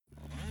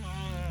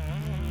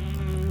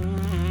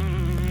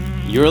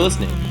You're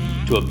listening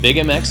to a Big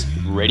MX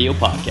radio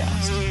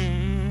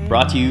podcast,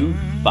 brought to you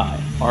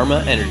by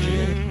Arma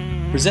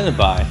Energy, presented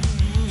by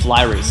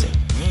Fly Racing,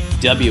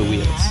 W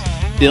Wheels,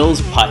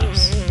 Bill's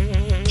Pipes,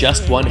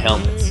 Just One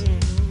Helmets,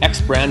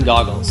 X Brand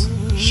Goggles,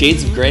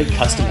 Shades of Grey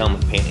Custom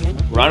Helmet Painting,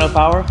 Rhino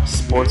Power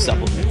Sports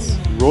Supplements,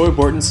 Roy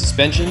Borton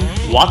Suspension,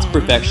 Watts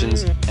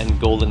Perfections, and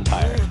Golden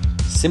Tire.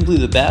 Simply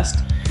the best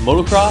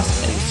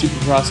motocross and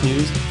supercross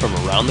news from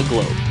around the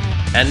globe.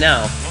 And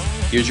now,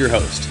 here's your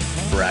host,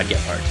 Brad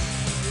Gebhardt.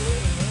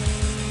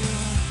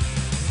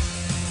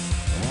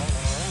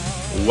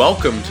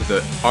 Welcome to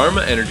the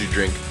Arma Energy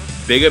Drink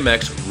Big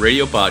MX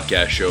radio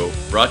podcast show,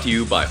 brought to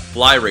you by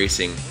Fly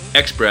Racing,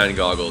 X Brand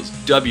Goggles,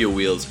 W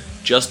Wheels,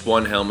 Just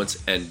One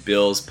Helmets, and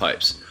Bill's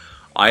Pipes.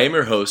 I am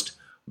your host,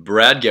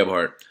 Brad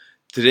Gebhardt.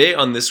 Today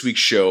on this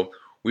week's show,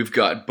 we've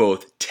got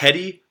both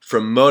Teddy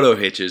from Moto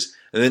Hitches,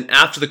 and then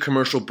after the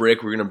commercial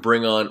break, we're going to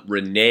bring on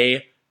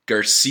Renee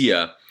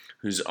Garcia,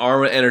 who's an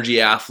Arma Energy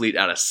athlete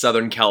out of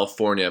Southern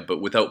California. But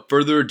without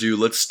further ado,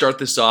 let's start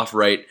this off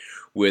right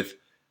with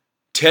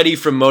Teddy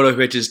from Moto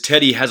Hitches.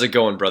 Teddy, how's it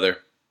going, brother?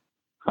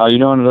 How you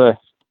doing today?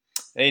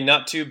 Hey,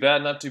 not too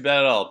bad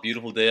at all.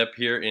 Beautiful day up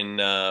here in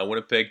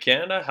Winnipeg,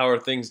 Canada. How are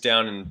things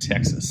down in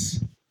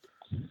Texas?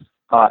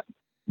 Hot.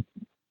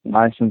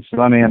 Nice and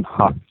sunny and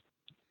hot.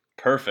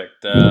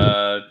 Perfect.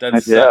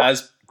 That's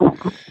as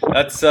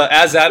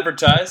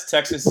advertised.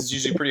 Texas is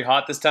usually pretty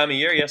hot this time of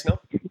year, yes, no?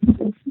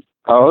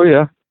 Oh,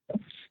 yeah.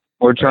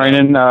 We're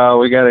training.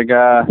 We got a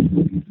guy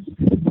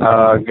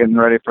getting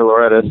ready for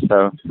Loretta's,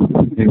 so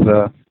he's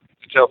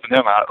helping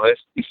him out at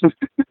least.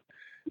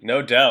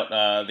 No doubt.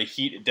 The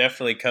heat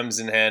definitely comes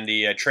in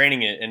handy,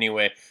 training it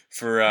anyway,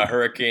 for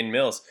Hurricane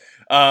Mills.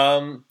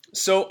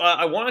 So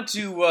I wanted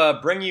to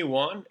bring you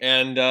on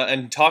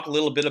and talk a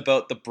little bit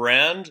about the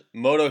brand,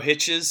 Moto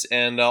Hitches,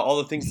 and all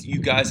the things that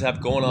you guys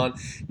have going on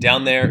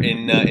down there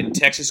in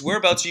Texas.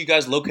 Whereabouts are you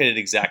guys located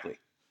exactly?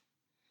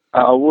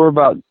 We're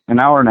about an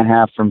hour and a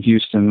half from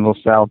Houston, a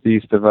little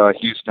southeast of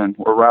Houston.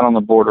 We're right on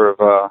the border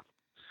of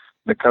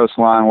the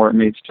coastline where it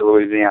meets to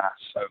Louisiana.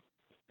 So.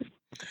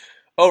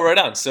 Oh, right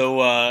on.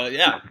 So,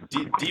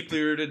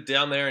 deeply rooted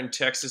down there in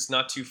Texas,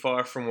 not too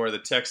far from where the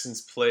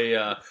Texans play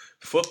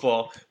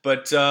football.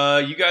 But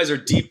you guys are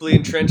deeply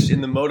entrenched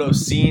in the moto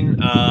scene.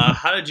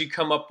 How did you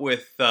come up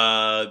with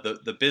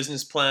the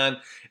business plan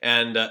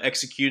and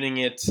executing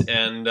it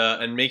and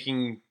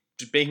making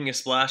a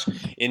splash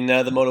in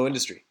the moto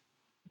industry?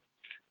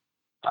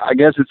 I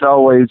guess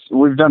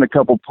we've done a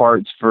couple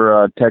parts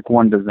for Tech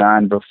One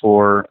Design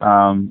before.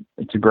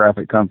 It's a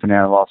graphic company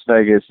out of Las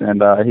Vegas,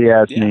 and he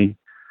asked me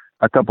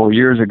a couple of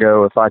years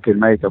ago if I could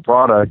make a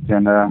product,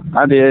 and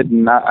I did,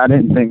 and I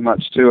didn't think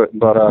much to it.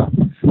 But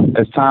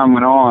as time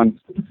went on,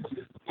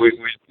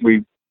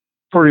 we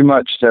pretty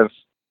much have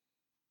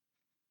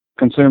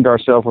consumed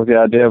ourselves with the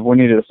idea of we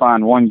needed to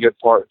find one good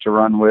part to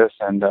run with,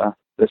 and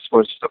this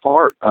was the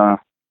part. A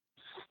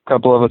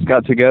couple of us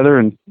got together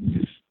and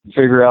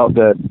figured out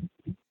that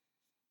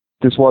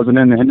this wasn't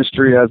in the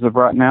industry as of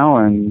right now,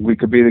 and we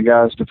could be the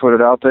guys to put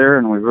it out there,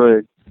 and we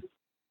really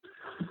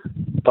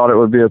thought it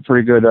would be a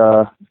pretty good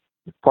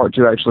part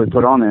to actually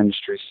put on the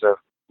industry, so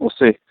we'll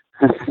see.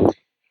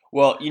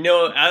 Well,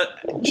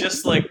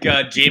 just like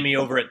Jamie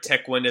over at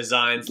Tech One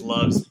Designs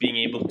loves being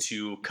able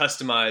to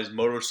customize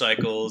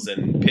motorcycles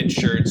and pit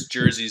shirts,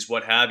 jerseys,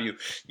 what have you,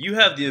 you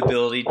have the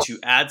ability to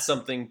add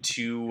something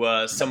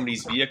to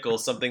somebody's vehicle,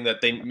 something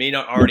that they may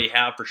not already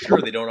have, for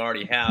sure they don't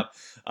already have,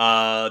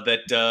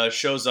 that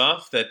shows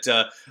off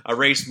that I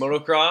race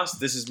motocross,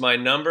 this is my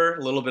number,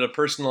 a little bit of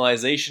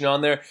personalization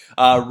on there,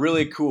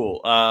 really cool.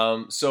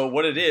 So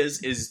what it is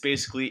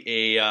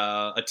basically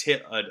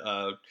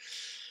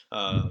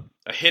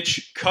a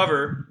hitch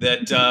cover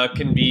that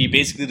can be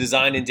basically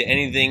designed into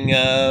anything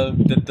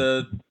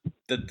that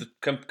the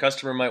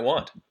customer might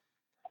want.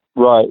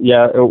 Right,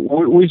 yeah.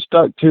 We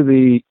stuck to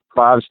the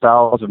 5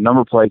 styles of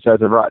number plates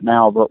as of right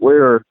now, but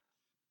we're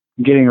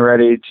getting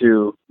ready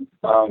to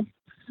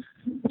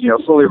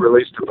fully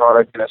release the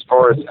product. And as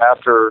far as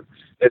after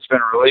it's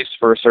been released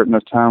for a certain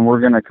time,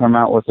 we're going to come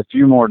out with a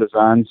few more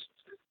designs,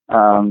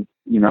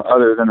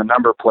 other than the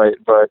number plate.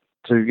 But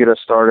to get us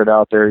started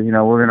out there,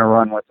 we're going to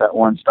run with that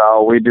one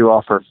style. We do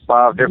offer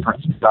 5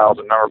 different styles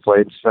of number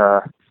plates.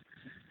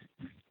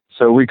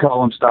 So we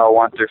call them style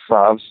 1 through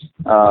 5s.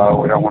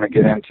 We don't want to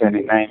get into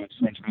any name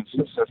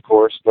infringements, of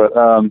course, but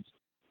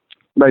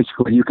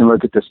basically you can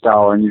look at the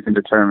style and you can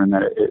determine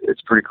that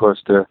it's pretty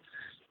close to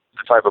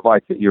the type of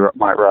bike that you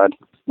might ride.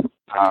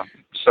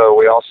 So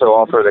we also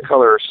offer the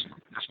colors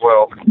as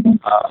well.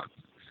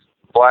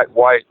 Black,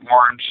 white,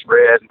 orange,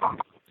 red,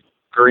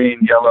 green,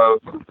 yellow.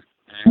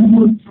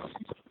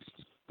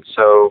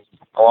 So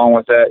along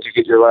with that, you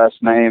get your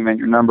last name and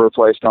your number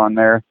placed on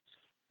there,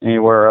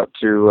 anywhere up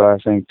to, I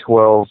think,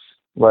 12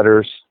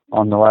 letters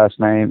on the last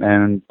name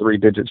and 3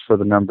 digits for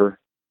the number.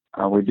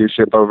 We do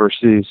ship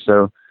overseas,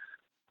 so,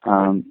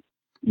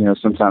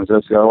 sometimes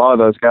a lot of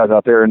those guys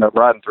out there end up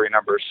riding 3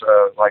 numbers.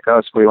 Like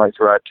us, we like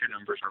to ride 2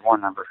 numbers or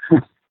 1 number.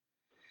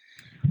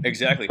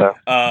 Exactly. So.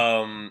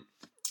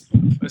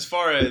 As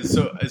far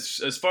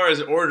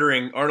as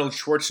ordering, Arnold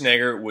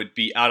Schwarzenegger would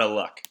be out of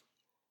luck.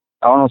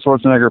 Arnold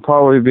Schwarzenegger would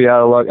probably be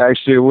out of luck.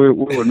 Actually, we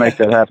would make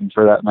that happen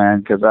for that man,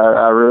 because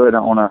I really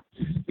don't want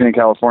to be in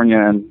California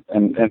and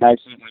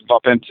accidentally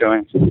bump into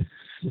him.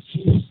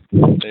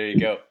 There you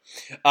go.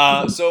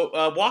 So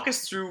walk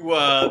us through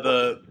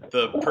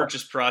the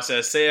purchase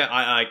process. Say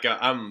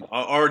I'm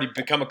already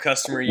become a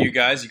customer of you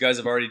guys. You guys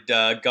have already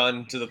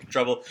gone to the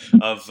trouble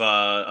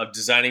of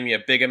designing me a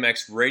Big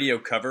MX radio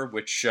cover,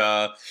 which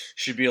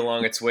should be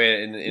along its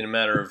way in a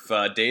matter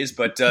of days.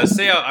 But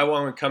say I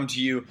want to come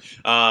to you.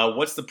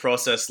 What's the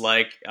process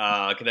like?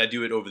 Can I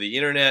do it over the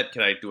internet?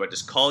 Do I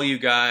just call you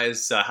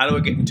guys? How do I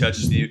get in touch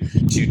with you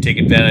to take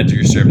advantage of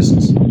your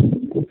services?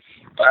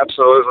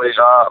 Absolutely.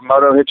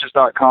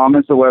 MotoHitches.com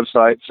is the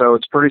website, so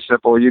it's pretty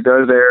simple. You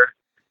go there,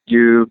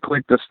 you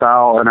click the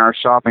style in our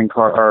shopping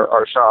cart,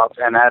 our shop,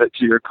 and add it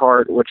to your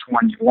cart, which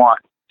one you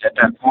want. At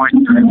that point,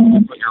 you're able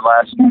to put your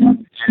last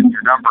name and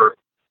your number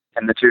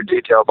in the two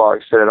detail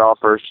box that it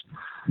offers.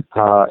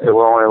 It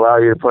will only allow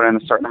you to put in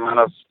a certain amount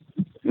of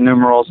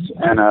numerals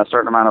and a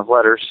certain amount of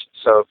letters.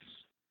 So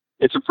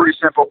it's a pretty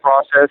simple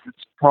process.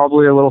 It's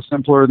probably a little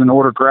simpler than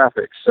order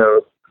graphics.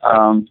 So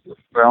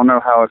we all know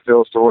how it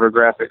feels to order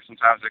graphics.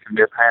 Sometimes it can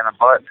be a pain in the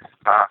butt.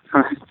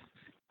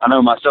 I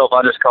know myself,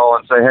 I just call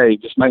and say, hey,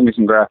 just make me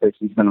some graphics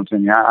and send them to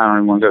me. I don't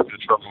even want to go through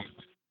the trouble,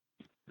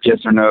 yes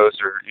or no's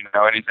or,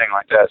 anything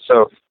like that.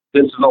 So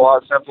this is a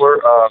lot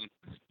simpler.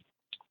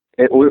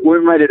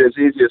 We've made it as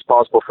easy as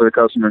possible for the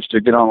customers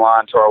to get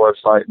online to our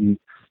website and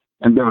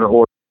be able to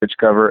order each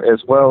cover,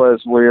 as well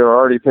as we are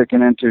already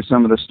picking into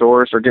some of the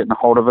stores or getting a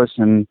hold of us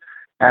and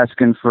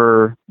asking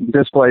for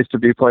displays to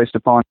be placed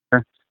upon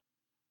here,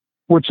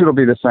 which it'll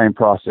be the same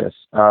process.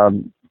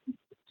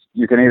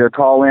 You can either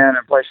call in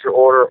and place your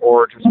order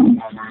or just go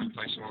online and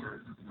place your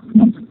order.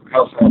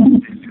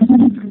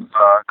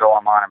 Go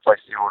online and place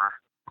the order.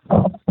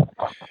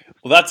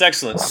 Well, that's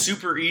excellent.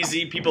 Super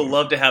easy. People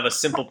love to have a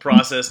simple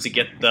process to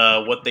get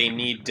what they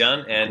need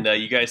done, and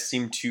you guys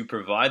seem to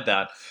provide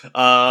that.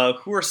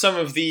 Who are some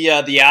of the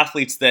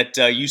athletes that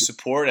you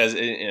support as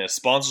in a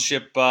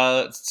sponsorship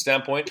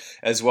standpoint,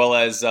 as well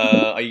as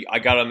I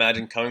got to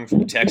imagine coming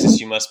from Texas,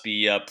 you must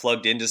be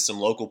plugged into some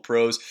local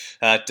pros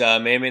that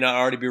may or may not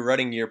already be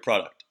running your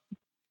product.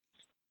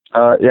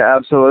 Yeah,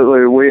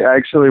 absolutely. We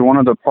actually, one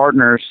of the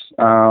partners'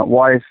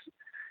 wife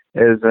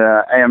is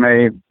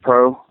AMA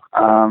pro.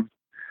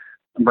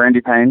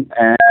 Brandy Payne,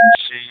 and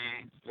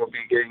she will be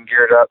getting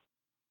geared up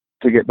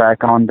to get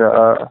back on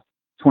the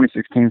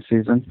 2016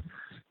 season.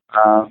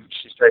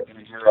 She's taking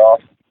a year off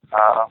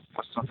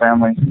with some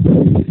family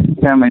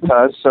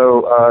ties,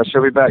 so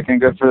she'll be back and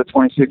good for the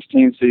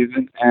 2016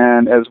 season.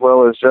 And as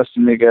well as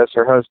Justin Miguez,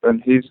 her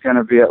husband, he's going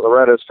to be at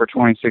Loretta's for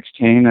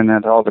 2016, and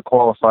then all the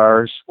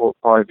qualifiers will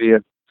probably be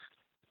at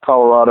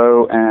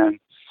Colorado and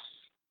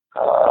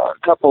a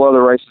couple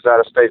other races out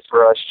of state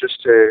for us, just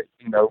to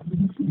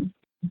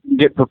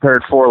get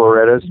prepared for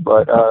Loretta's,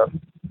 but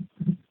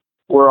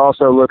we're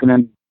also looking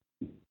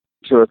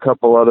into a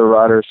couple other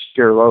riders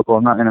here local.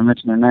 I'm not going to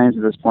mention their names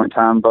at this point in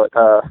time, but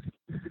I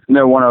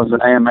know one of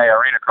them's an AMA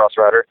arena cross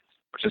rider,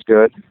 which is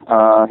good.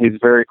 He's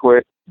very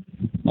quick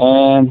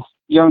and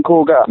young,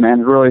 cool guy,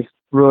 man. Really,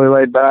 really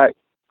laid back.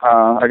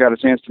 I got a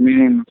chance to meet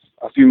him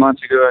a few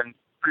months ago and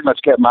pretty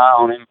much kept my eye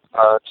on him.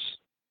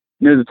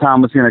 Knew the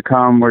time was going to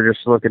come. We're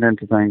just looking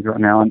into things right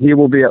now, and he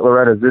will be at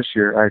Loretta's this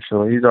year.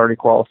 Actually, he's already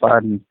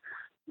qualified and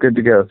good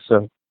to go.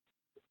 So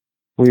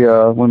we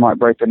might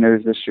break the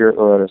news this year at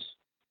Loretta's.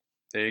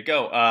 There you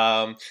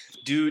go.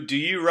 Do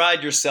you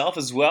ride yourself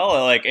as well?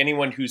 Like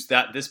anyone who's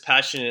this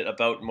passionate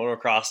about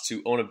motocross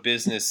to own a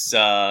business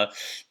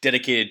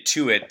dedicated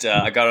to it,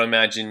 I got to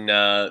imagine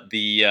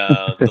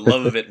the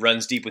love of it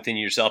runs deep within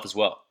yourself as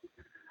well.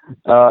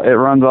 It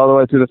runs all the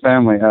way through the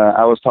family.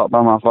 I was taught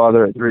by my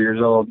father at 3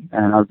 years old,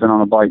 and I've been on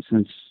a bike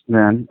since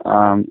then.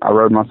 I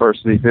rode my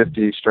first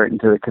Z50 straight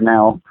into the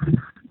canal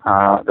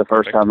the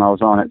first time I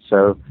was on it.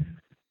 So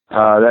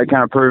that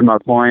kind of proved my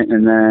point.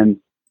 And then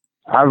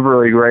I've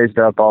really raised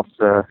up off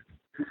the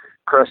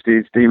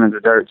Krusty's Demons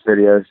of Dirt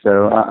video.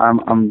 So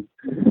I'm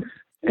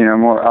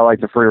more, I like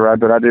the free ride,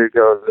 but I do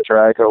go to the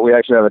track. We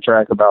actually have a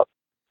track about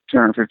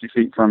 250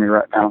 feet from me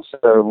right now.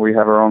 So we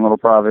have our own little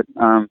private.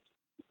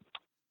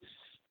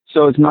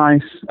 So it's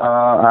nice.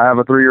 I have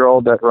a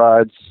 3-year-old that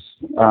rides,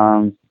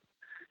 a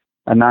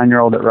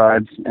 9-year-old that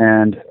rides,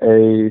 and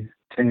a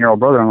 10-year-old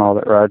brother-in-law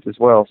that rides as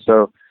well.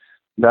 So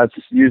that's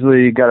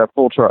usually got a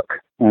full truck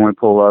when we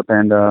pull up.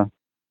 And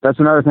that's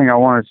another thing I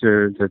wanted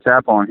to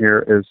tap on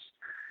here is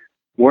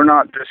we're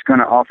not just going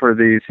to offer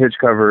these hitch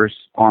covers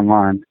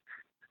online.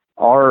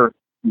 Our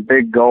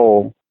big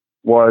goal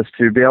was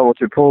to be able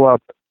to pull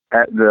up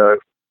at the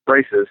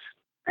races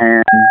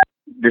and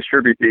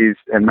distribute these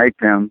and make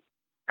them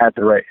at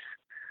the race.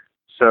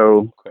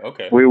 So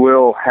we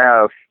will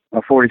have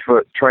a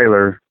 40-foot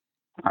trailer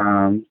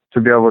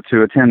to be able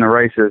to attend the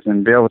races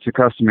and be able to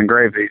custom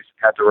engrave these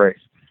at the race,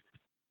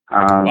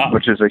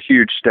 which is a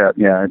huge step.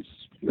 Yeah,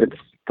 it's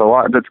a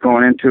lot that's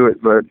going into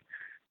it, but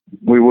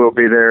we will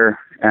be there,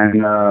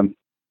 and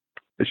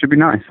it should be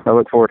nice. I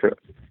look forward to it.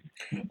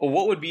 Well,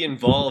 what would be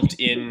involved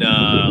in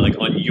like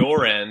on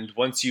your end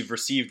once you've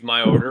received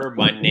my order,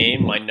 my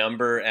name, my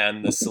number,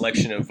 and the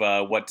selection of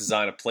what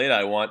design of plate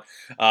I want?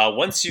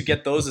 Once you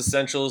get those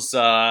essentials,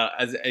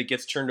 as it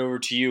gets turned over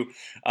to you,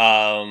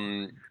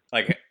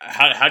 like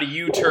how do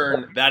you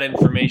turn that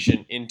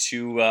information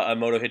into a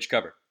moto hitch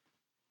cover?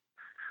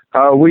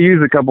 We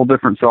use a couple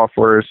different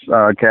softwares,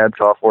 CAD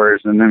softwares,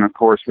 and then of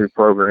course we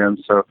program.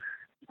 So,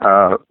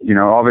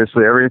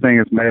 obviously everything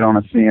is made on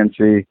a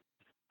CNC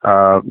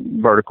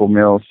vertical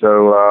mill.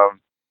 So,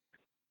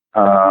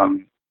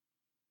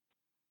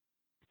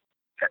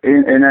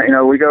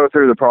 we go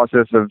through the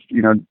process of,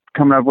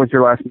 coming up with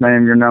your last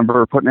name, your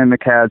number, putting in the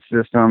CAD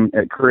system.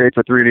 It creates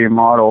a 3D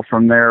model.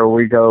 From there,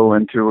 we go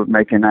into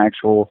making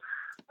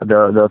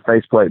the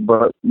faceplate.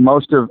 But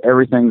most of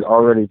everything's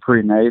already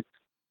pre-made,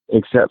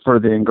 except for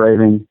the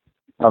engraving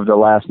of the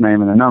last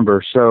name and the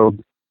number. So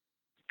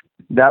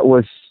that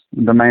was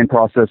the main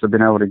process of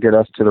being able to get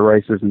us to the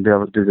races and be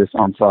able to do this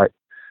on site.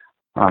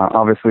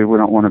 Obviously, we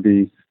don't want to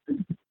be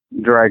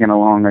dragging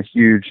along a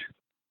huge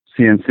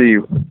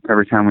CNC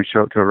every time we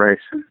show up to a race.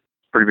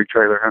 Pretty big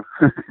trailer,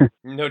 huh?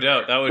 No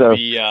doubt, that would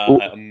be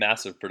a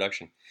massive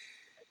production.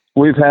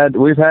 We've had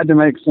to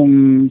make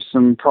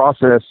some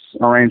process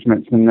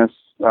arrangements in this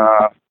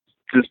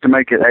just to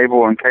make it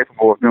able and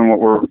capable of doing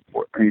what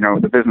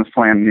the business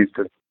plan needs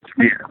to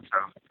be.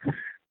 So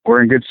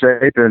we're in good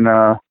shape, and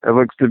it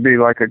looks to be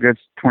like a good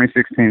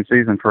 2016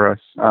 season for us.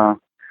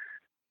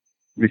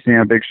 We'll be seeing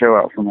a big show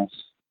out from us.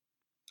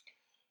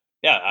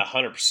 Yeah,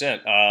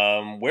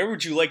 100%. Where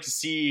would you like to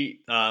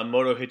see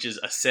moto hitches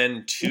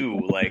ascend to?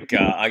 Like,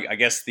 I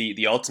guess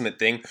the ultimate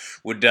thing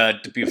would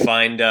be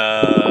find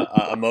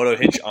a moto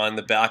hitch on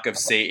the back of,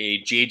 say,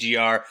 a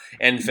JGR,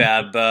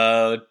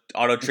 NFAB,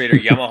 Auto Trader,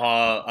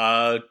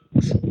 Yamaha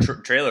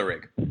trailer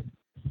rig.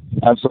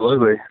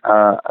 Absolutely.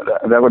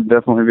 That would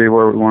definitely be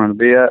where we wanted to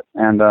be at.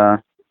 And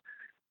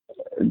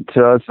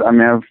to us,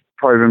 I've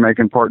probably been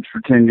making parts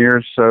for 10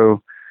 years,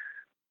 so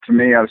to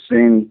me, I've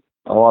seen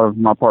a lot of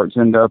my parts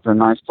end up in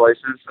nice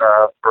places.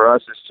 For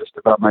us, it's just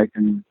about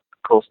making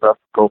cool stuff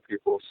for cool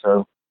people.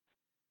 So,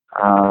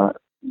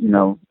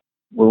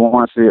 we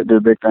want to see it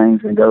do big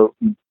things and go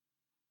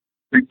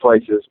big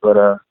places, but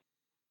let's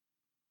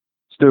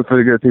do it for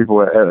the good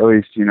people at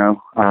least,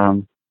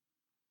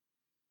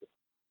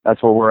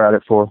 that's what we're at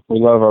it for. We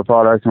love our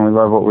product and we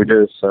love what we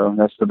do. So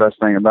that's the best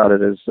thing about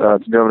it is to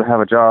be able to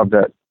have a job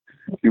that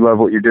you love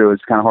what you do.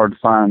 It's kind of hard to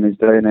find these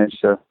days and age.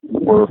 So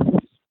we're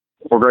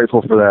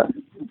grateful for that.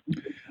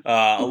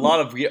 A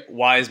lot of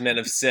wise men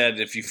have said,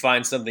 if you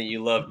find something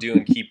you love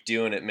doing, keep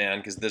doing it, man,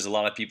 because there's a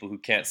lot of people who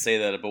can't say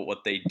that about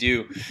what they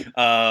do.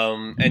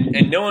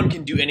 And no one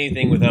can do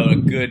anything without a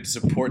good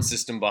support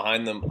system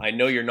behind them. I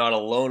know you're not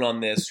alone on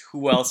this.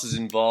 Who else is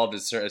involved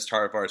as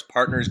far as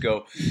partners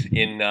go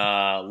in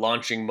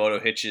launching moto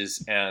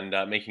hitches and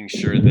making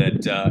sure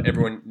that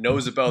everyone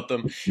knows about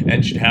them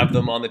and should have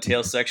them on the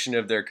tail section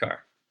of their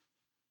car?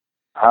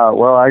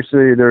 Well,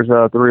 actually, there's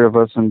 3 of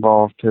us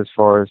involved as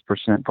far as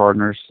percent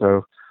partners,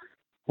 so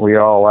we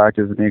all act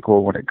as an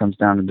equal when it comes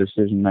down to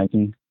decision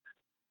making.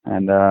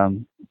 And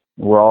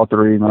we're all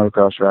 3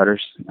 motocross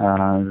riders.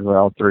 We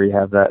all 3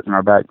 have that in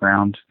our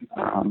background.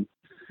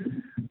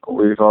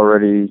 We've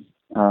already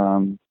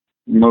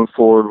moved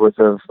forward with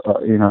a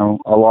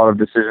lot of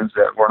decisions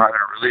that we're not going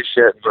to release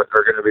yet, but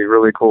are going to be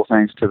really cool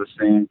things to the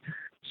scene.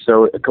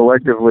 So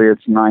collectively,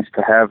 it's nice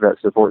to have that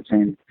support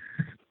team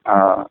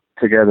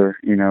together.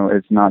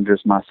 It's not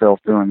just myself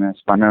doing this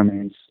by no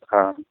means.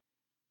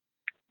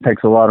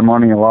 Takes a lot of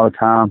money, a lot of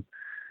time,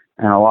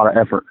 and a lot of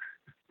effort,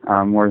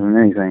 more than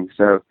anything.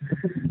 So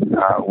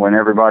when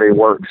everybody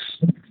works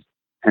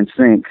in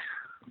sync,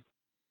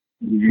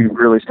 you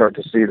really start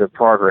to see the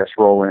progress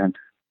roll in.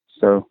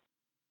 So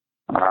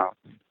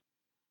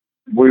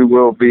we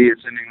will be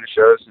attending the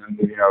shows, and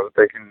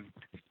they can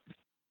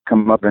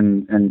come up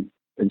and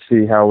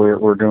see how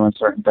we're doing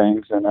certain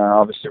things. And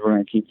obviously we're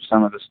going to keep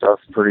some of the stuff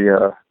pretty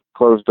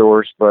closed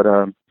doors, but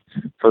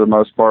for the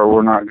most part,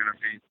 we're not going to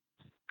be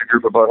a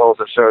group of buttholes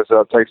that shows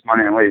up, takes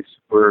money, and leaves.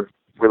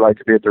 We like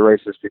to be at the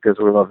races because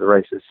we love the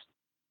races.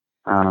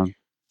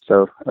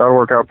 So that'll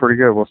work out pretty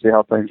good. We'll see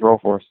how things roll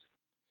for us.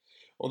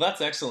 Well, that's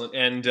excellent.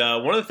 And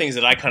one of the things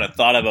that I kind of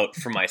thought about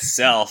for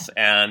myself,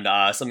 and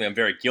something I'm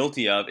very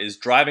guilty of, is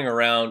driving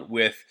around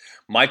with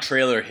my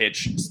trailer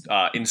hitch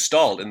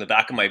installed in the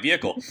back of my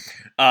vehicle.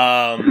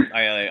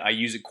 I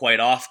use it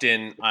quite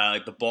often,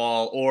 like the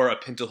ball or a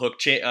pintle hook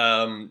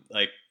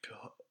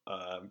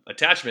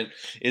attachment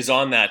is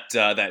on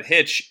that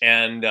hitch,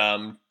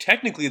 and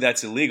technically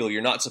that's illegal.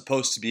 You're not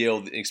supposed to be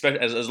able to, especially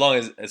as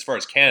long as far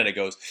as Canada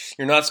goes,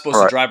 you're not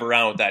supposed to drive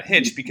around with that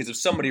hitch, because if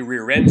somebody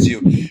rear ends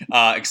you,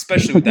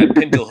 especially with that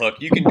pintle hook,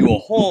 you can do a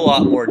whole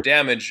lot more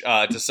damage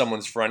to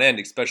someone's front end,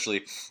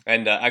 especially,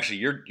 and actually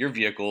your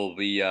vehicle will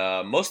be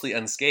mostly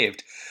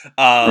unscathed.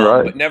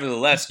 But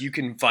nevertheless, you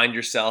can find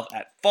yourself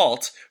at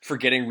fault for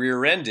getting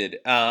rear-ended.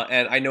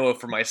 And I know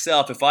for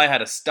myself, if I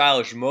had a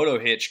stylish moto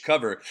hitch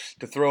cover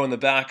to throw in the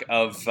back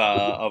of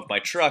my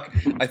truck,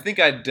 I think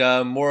I'd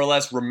more or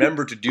less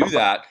remember to do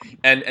that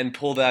and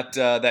pull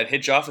that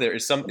hitch off of there.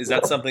 Is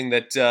that something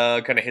that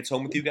kind of hits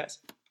home with you guys?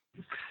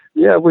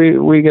 Yeah,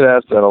 we get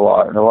asked that a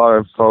lot. And a lot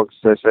of folks,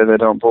 they say they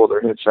don't pull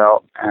their hitch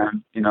out,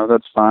 and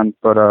that's fine.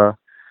 But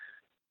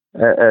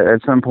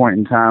at some point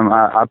in time,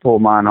 I pull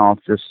mine off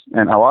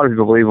and a lot of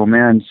people leave them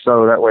in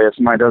so that way if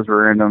somebody does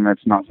rear end them,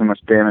 it's not so much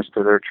damage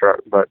to their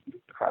truck. But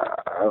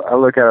I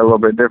look at it a little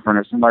bit different.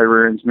 If somebody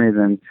rear ends me,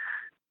 then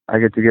I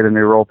get to get a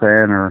new roll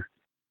pan or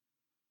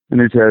a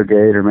new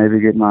tailgate, or maybe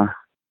get my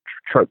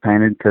truck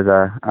painted because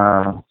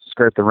I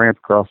scraped the ramp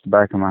across the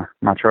back of my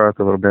truck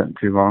a little bit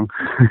too long.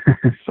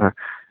 So.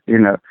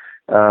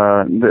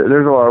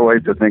 There's a lot of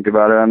ways to think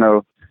about it. I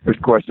know there's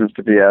questions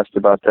to be asked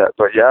about that,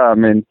 but yeah, I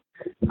mean,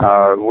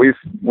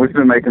 we've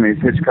been making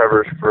these hitch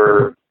covers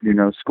for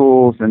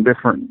schools and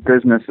different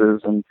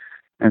businesses and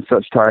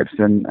such types,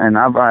 and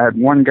I had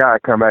one guy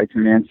come back to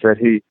me and said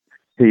he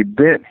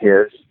bent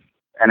his,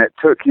 and it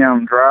took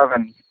him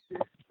driving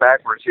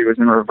backwards. He was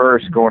in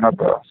reverse going up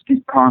a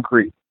steep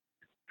concrete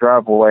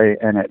driveway,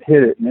 and it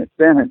hit it, and it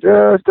bent it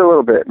just a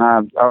little bit,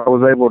 and I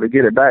was able to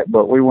get it back,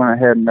 but we went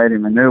ahead and made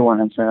him a new one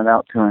and sent it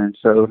out to him,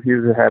 so he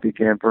was a happy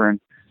camper,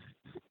 and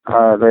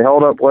they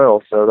hold up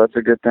well, so that's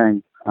a good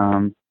thing.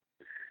 And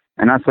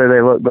I say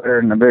they look better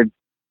than a big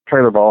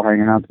trailer ball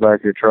hanging out the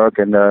back of your truck,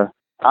 and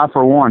I,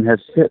 for one,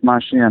 have hit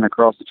my shin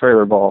across the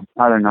trailer ball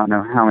I do not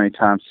know how many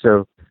times,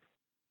 so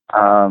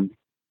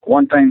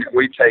one thing that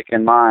we take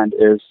in mind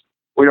is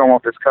we don't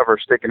want this cover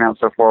sticking out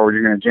so far where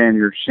you're going to jam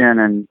your shin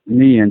and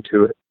knee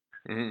into it.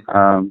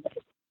 Mm-hmm.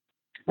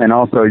 And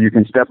also you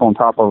can step on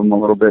top of them a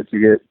little bit to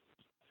get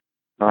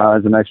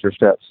as an extra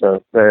step.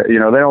 So they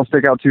don't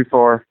stick out too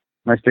far.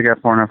 They stick out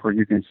far enough where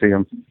you can see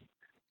them.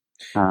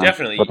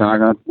 Definitely.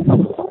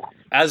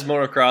 As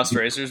motocross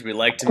racers, we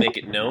like to make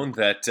it known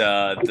that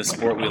the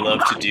sport we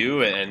love to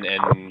do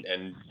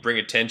and bring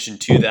attention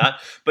to that.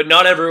 But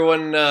not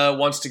everyone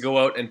wants to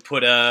go out and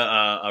put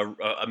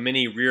a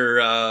mini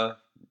rear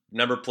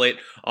number plate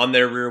on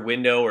their rear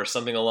window or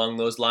something along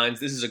those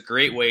lines. This is a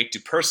great way to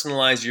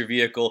personalize your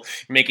vehicle,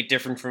 make it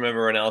different from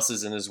everyone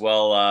else's, and as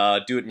well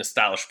do it in a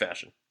stylish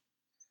fashion.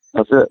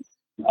 That's it.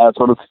 That's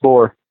what it's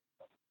for.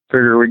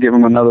 Figure we give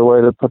them another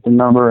way to put the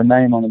number and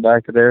name on the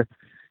back of there.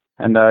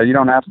 And you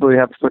don't absolutely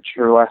have to put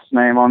your last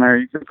name on there.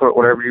 You can put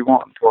whatever you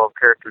want, 12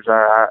 characters.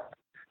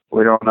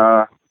 We don't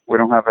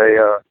have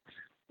a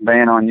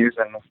ban on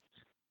using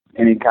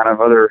any kind of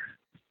other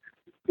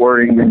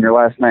wording in your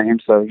last name,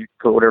 so you can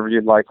put whatever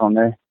you'd like on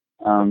there.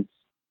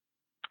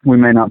 We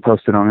may not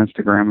post it on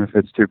Instagram if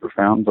it's too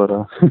profound, but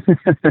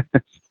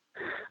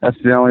that's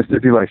the only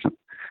stipulation.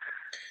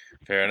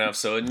 Fair enough.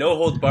 So no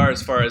holds bar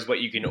as far as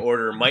what you can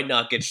order. Might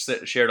not get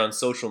shared on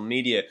social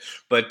media,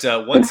 but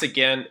once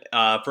again,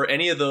 for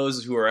any of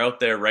those who are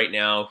out there right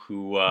now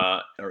who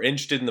are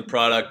interested in the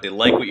product, they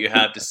like what you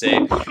have to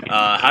say,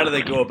 how do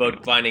they go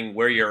about finding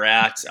where you're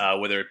at,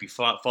 whether it be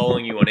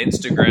following you on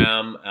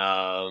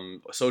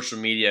Instagram, social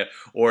media,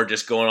 or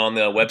just going on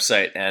the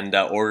website and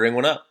ordering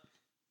one up?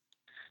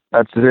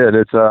 That's it.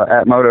 It's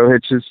at Moto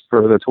Hitches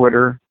for the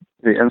Twitter,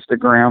 the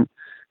Instagram.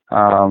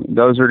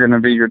 Those are going to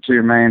be your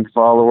two main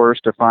followers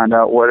to find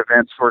out what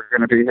events we're going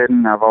to be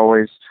hitting. I've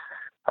always,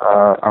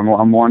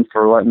 I'm one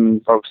for letting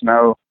folks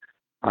know.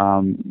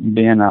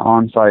 Being an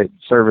on-site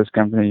service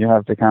company, you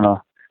have to kind of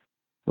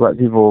let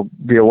people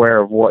be aware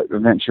of what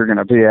events you're going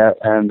to be at.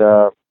 And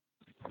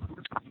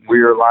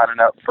we are lining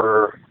up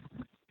for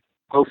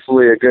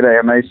hopefully a good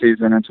AMA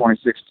season in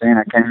 2016.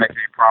 I can't make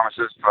any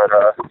promises, but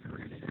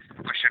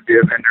we should be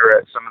a vendor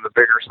at some of the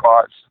bigger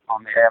spots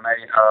on the AMA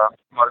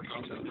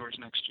motocross outdoors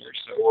next year,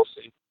 so we'll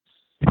see.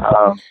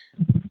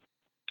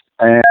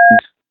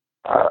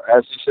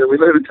 As you said, we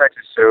live in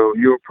Texas, so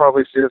you'll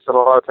probably see us at a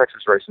lot of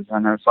Texas races. I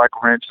know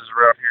Cycle Ranch is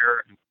around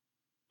here, and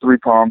Three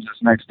Palms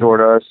is next door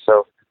to us,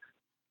 so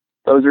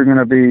those are going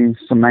to be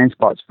some main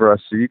spots for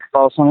us. So you can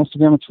follow us on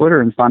Instagram and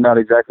Twitter and find out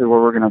exactly where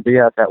we're going to be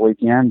at that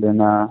weekend,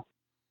 and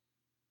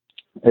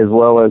as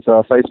well as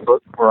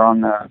Facebook. We're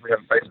on. We have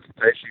a Facebook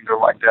page. You can go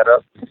like that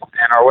up,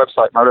 and our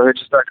website,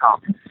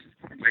 motohitches.com.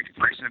 Make it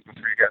pretty simple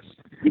for you guys.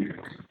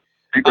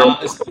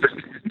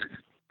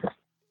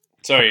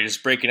 Sorry, you're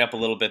just breaking up a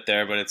little bit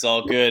there, but it's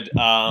all good.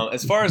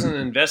 As far as an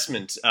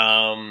investment,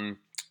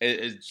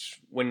 it's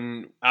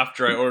when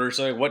after I order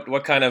something,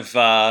 what kind of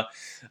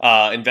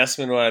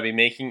investment would I be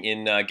making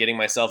in getting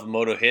myself a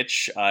moto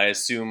hitch? I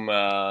assume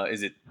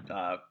is it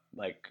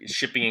like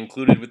shipping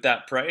included with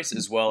that price,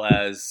 as well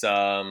as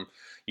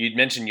you'd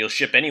mentioned you'll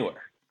ship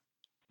anywhere.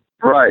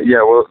 Right.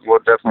 Yeah, we'll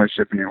definitely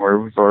ship anywhere.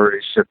 We've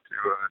already shipped to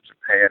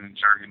Japan and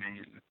Germany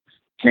and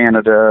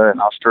Canada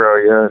and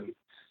Australia and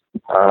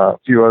a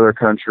few other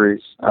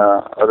countries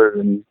other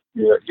than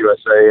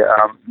USA.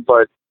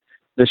 But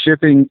the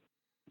shipping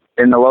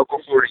in the local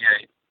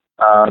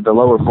 48, the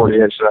lower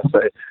 48, should I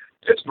say,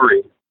 is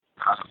free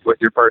with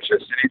your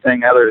purchase.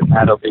 Anything other than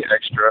that will be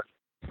extra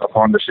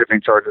upon the shipping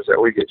charges that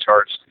we get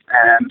charged.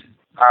 And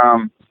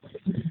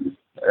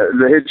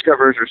the hitch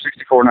covers are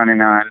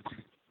 $64.99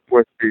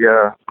 with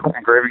the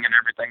engraving and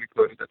everything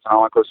included. That's an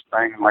all-inclusive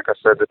thing. And like I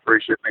said, the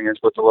free shipping is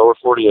with the lower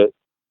 48.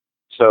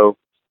 So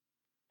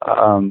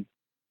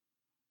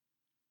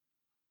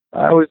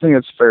I would think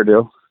it's a fair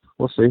deal.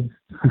 We'll see.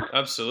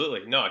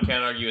 Absolutely. No, I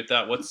can't argue with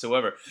that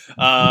whatsoever.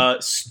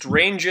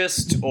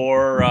 Strangest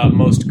or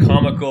most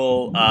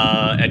comical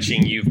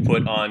etching you've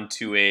put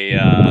onto a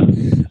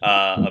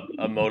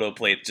moto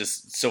plate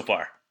just so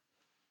far?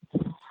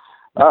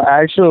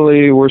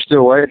 Actually, we're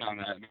still waiting on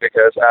that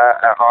because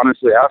I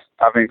honestly,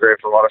 I've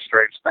engraved a lot of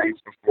strange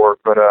things before,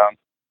 but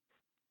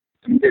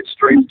it's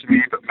strange to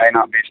me, but may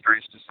not be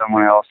strange to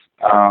someone else.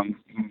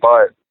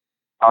 But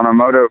on a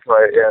moto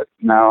plate,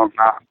 no,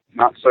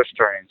 not so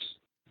strange.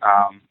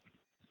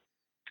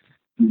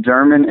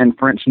 German and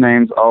French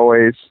names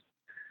always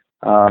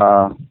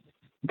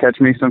catch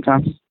me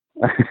sometimes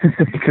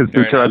because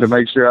we try to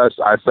make sure I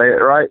say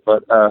it right,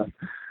 but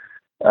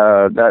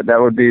that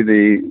would be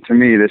to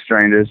me the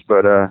strangest.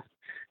 But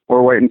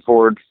we're waiting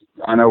for it.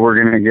 I know we're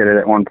going to get it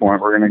at one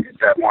point. We're going to get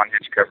that one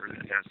hitch cover that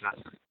has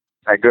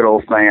that good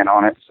old fan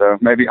on it. So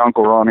maybe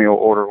Uncle Ronnie will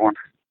order one.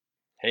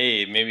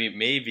 Hey,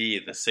 maybe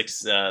the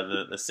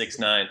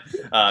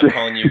 6'9"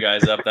 calling you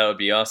guys up. That would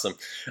be awesome.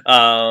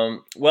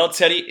 Well,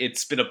 Teddy,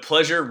 it's been a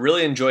pleasure.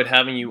 Really enjoyed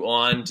having you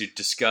on to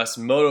discuss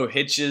moto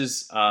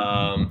hitches.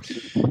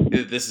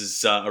 This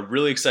is a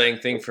really exciting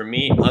thing for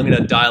me. I'm going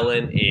to dial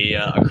in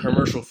a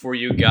commercial for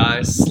you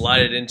guys,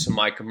 slide it into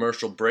my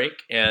commercial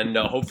break, and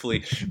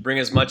hopefully bring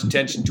as much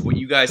attention to what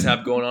you guys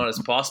have going on as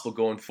possible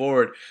going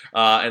forward.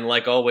 And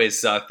like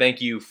always,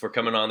 thank you for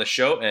coming on the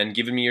show and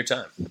giving me your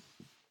time.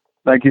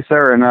 Thank you,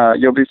 sir. And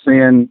you'll be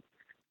seeing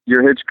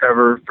your hitch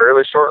cover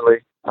fairly shortly.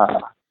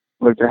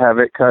 Look to have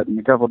it cut in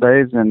a couple of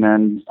days and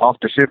then off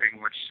to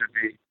shipping, which should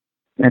be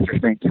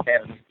interesting to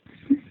Canada.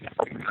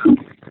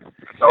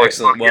 It's always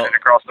fun getting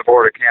across the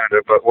border to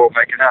Canada, but we'll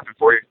make it happen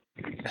for you.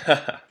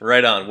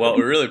 Right on. Well,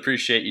 we really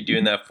appreciate you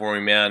doing that for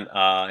me, man.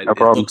 No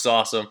problem. It looks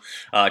awesome.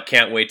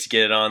 Can't wait to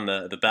get it on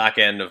the back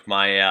end of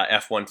my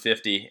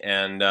F-150.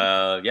 And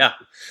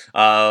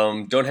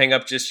don't hang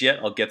up just yet.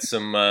 I'll get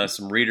some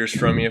readers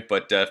from you,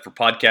 but for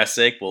podcast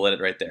sake, we'll let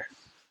it right there.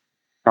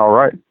 All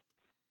right.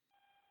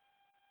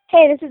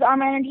 Hey, this is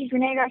Arma Energy's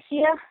Renee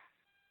Garcia.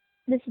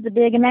 This is the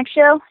Big MX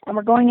Show, and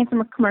we're going in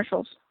some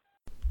commercials.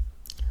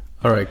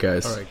 All right,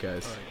 guys.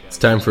 It's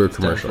time for a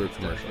commercial.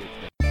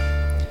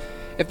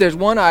 If there's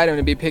one item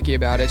to be picky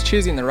about, it's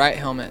choosing the right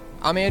helmet.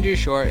 I'm Andrew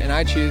Short, and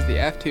I choose the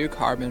F2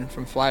 Carbon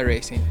from Fly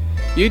Racing.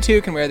 You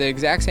too can wear the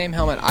exact same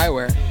helmet I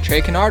wear,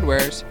 Trey Kennard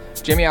wears,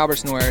 Jimmy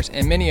Albertson wears,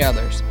 and many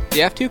others.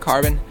 The F2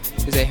 Carbon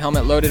is a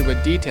helmet loaded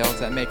with details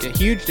that make a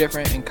huge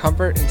difference in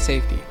comfort and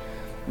safety.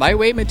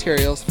 Lightweight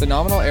materials,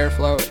 phenomenal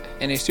airflow,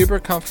 and a super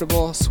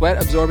comfortable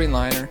sweat-absorbing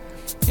liner,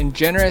 and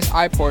generous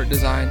eye-port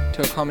design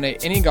to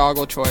accommodate any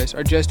goggle choice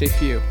are just a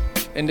few.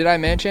 And did I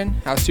mention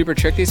how super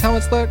trick these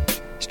helmets look?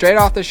 Straight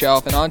off the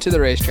shelf and onto the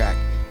racetrack.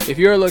 If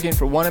you are looking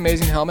for one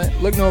amazing helmet,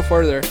 look no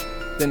further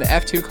than the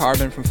F2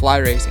 Carbon from Fly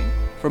Racing.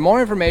 For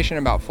more information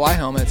about Fly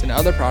helmets and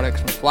other products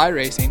from Fly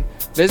Racing,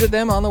 visit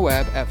them on the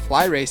web at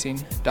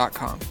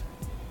flyracing.com.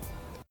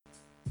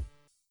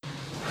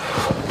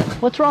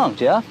 What's wrong,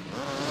 Jeff?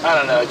 I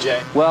don't know,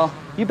 Jay. Well,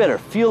 you better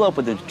fuel up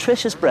with a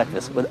nutritious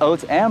breakfast with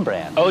Oats and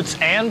Bran. Oats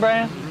and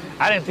Bran?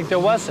 I didn't think there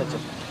was such a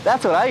thing.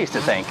 That's what I used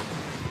to think.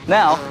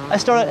 Now, I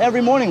start out every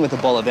morning with a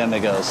bowl of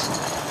Amigos.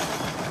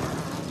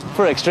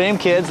 For extreme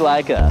kids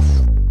like us.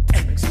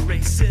 Eric's a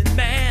racing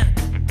man,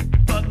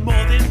 but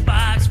more than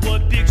bikes,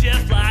 what Big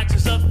Jeff likes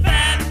is a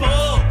fat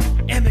bull.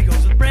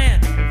 Amigos with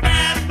Bran,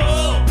 fat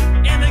bull.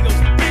 Amigos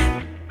with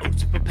Bran,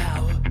 Oats for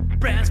power,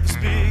 Brands for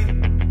speed.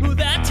 Ooh,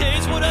 that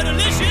tastes what a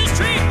delicious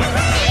treat.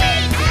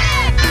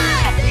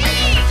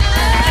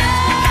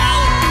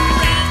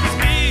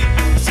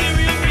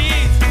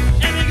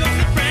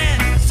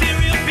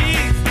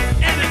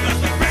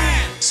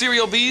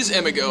 Cereal B's,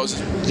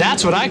 Amigos.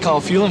 That's what I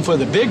call fueling for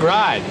the big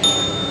ride.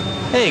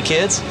 Hey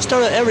kids,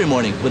 start out every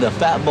morning with a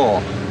fat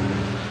bowl.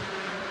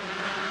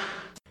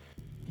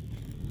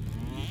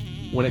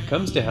 When it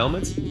comes to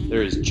helmets,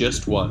 there is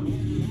just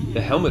one. The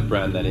helmet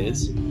brand, that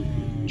is.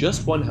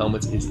 Just One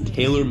Helmets is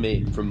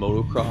tailor-made for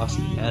motocross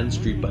and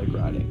street bike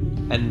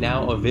riding, and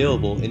now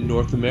available in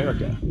North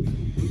America.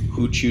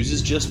 Who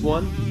chooses Just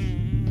One?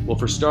 Well,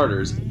 for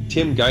starters,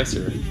 Tim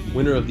Geiser,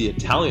 winner of the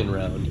Italian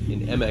round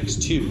in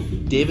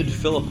MX2, David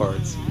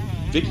Philipparts,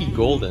 Vicky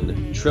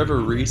Golden, Trevor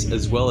Reese,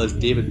 as well as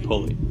David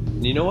Pulley.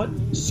 And you know what?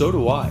 So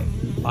do I.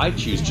 I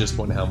choose Just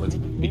One Helmets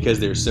because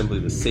they're simply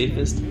the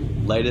safest,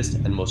 lightest,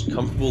 and most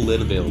comfortable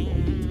lid available.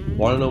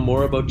 Want to know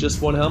more about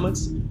Just One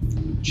Helmets?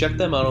 Check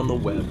them out on the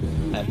web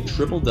at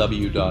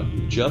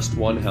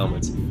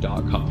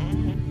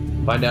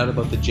www.justonehelmets.com. Find out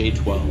about the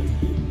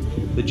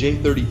J12, the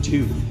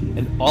J32,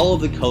 and all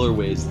of the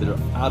colorways that are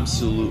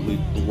absolutely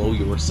blow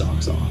your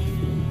socks off.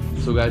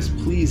 So guys,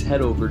 please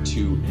head over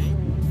to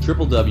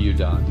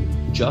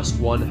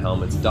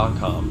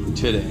www.justonehelmets.com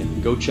today.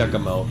 Go check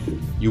them out.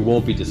 You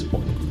won't be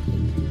disappointed.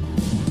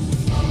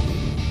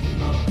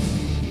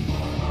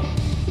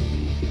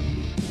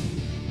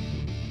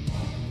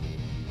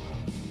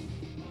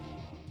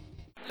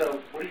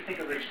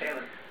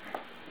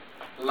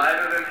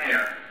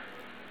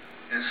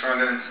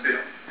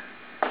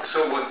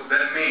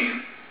 that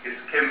means it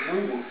can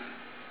move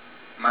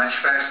much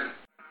faster.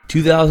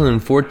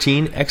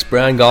 2014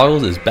 X-Brand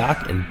Goggles is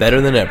back and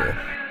better than ever.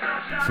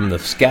 From the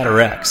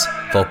Scatter X,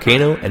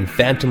 Volcano, and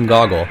Phantom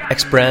Goggle,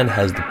 X-Brand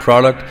has the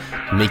product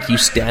to make you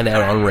stand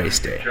out on race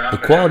day. The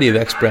quality of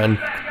X-Brand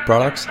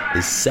products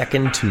is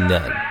second to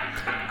none.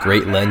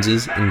 Great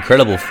lenses,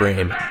 incredible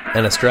frame,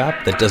 and a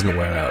strap that doesn't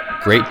wear out.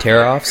 Great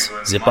tear-offs,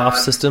 zip-off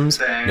systems,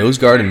 nose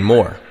guard, and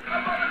more.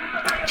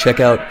 Check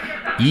out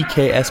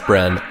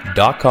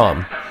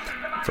eksbrand.com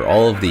for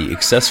all of the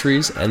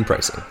accessories and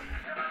pricing.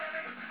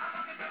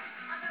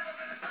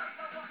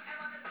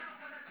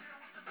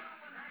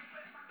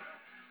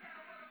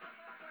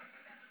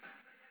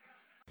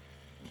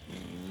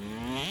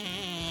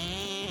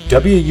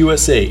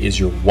 WUSA is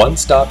your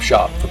one-stop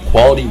shop for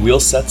quality wheel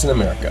sets in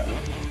America.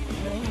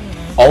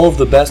 All of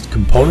the best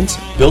components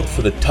built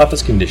for the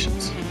toughest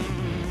conditions.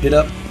 Hit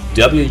up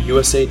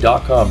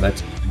WUSA.com,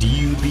 that's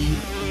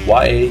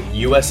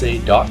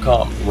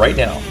DUBYAUSA.com right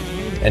now,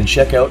 and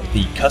check out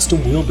the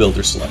custom wheel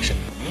builder selection.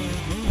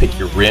 Pick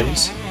your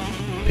rims,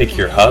 pick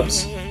your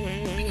hubs,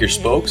 pick your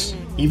spokes,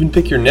 even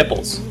pick your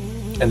nipples,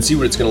 and see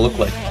what it's going to look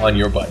like on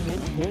your bike.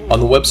 On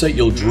the website,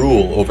 you'll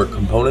drool over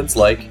components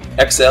like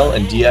XL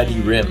and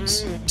DID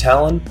rims,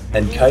 Talon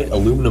and Kite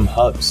aluminum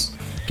hubs,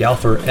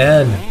 Galfer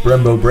and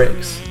Brembo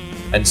brakes,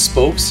 and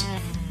spokes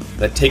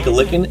that take a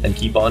licking and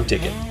keep on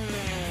ticking.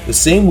 The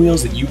same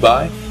wheels that you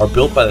buy are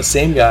built by the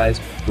same guys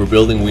who are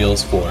building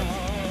wheels for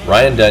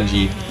Ryan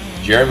Dungey,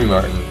 Jeremy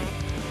Martin,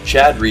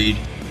 Chad Reed,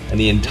 and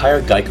the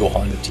entire Geico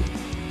Honda team.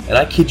 And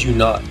I kid you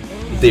not,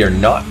 they are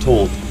not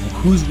told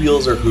whose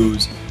wheels are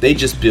whose, they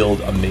just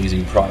build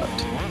amazing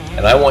product.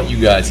 And I want you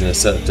guys in a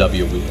set of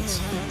W wheels.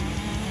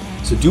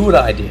 So do what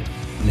I did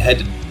and head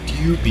to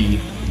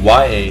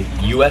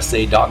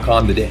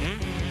DUBYAUSA.com today.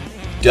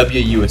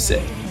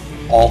 WUSA,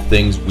 all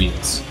things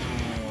wheels.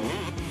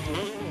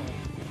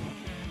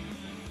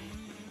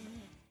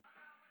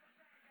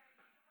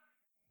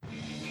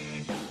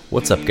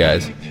 What's up,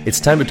 guys? It's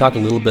time to talk a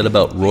little bit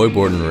about Roy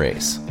Borden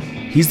Race.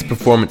 He's the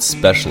performance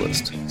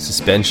specialist.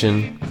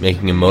 Suspension,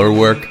 making a motor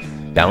work,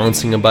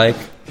 balancing a bike,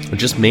 or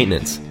just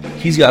maintenance.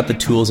 He's got the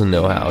tools and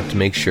know-how to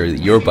make sure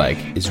that your bike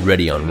is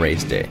ready on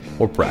race day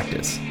or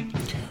practice.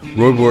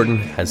 Roy Borden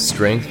has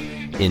strength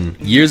in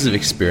years of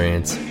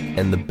experience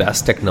and the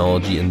best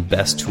technology and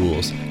best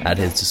tools at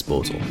his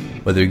disposal.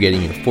 Whether you're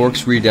getting your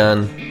forks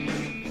redone,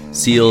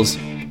 seals,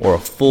 or a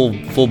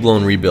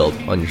full-blown rebuild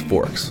on your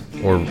forks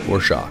or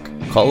shock.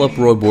 Call up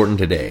Roy Borden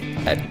today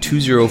at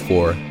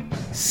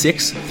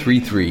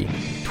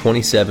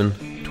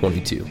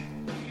 204-633-2722.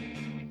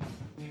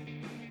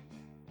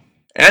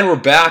 And we're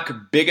back.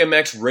 Big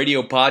MX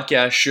Radio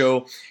Podcast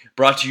Show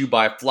brought to you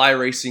by Fly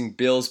Racing,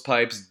 Bills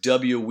Pipes,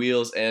 W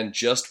Wheels, and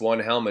Just One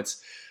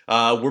Helmets.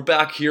 We're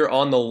back here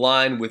on the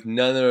line with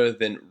none other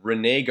than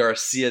Rene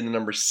Garcia, the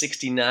number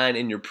 69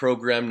 in your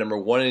program, number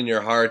 1 in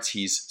your hearts.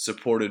 He's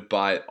supported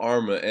by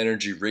Arma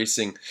Energy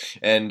Racing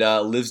and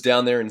lives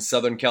down there in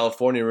Southern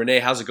California. Rene,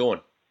 how's it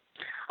going?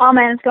 Oh,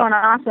 man, it's going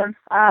awesome.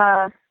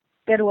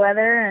 Good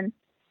weather and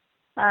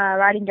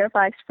riding dirt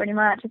bikes, pretty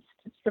much. It's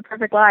the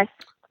perfect life.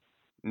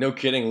 No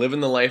kidding. Living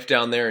the life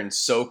down there in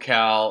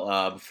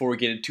SoCal. Before we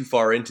get too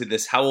far into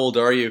this, how old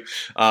are you?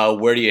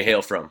 Where do you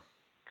hail from?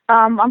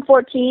 I'm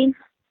 14,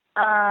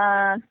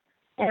 and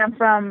I'm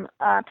from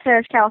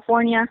Paris,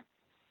 California.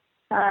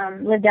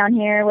 Live down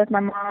here with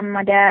my mom,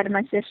 my dad, and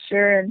my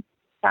sister. And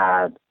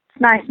it's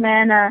nice,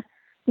 man.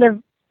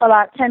 Live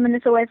about 10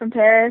 minutes away from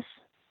Paris.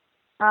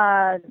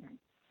 And,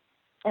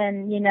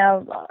 you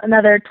know,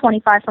 another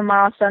 25 from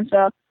Milestone.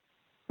 So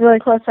really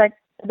close, like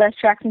the best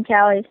tracks in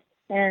Cali.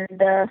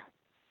 And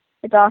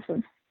it's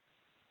awesome.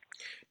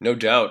 No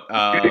doubt.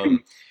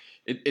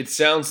 It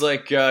sounds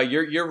like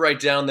you're right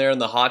down there in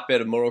the hotbed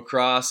of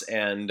motocross,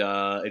 and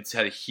it's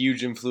had a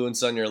huge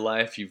influence on your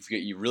life. You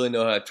really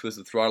know how to twist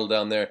the throttle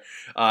down there.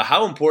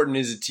 How important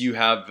is it to you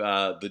have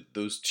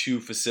those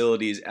two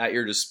facilities at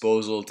your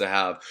disposal to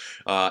have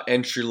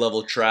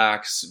entry-level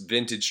tracks,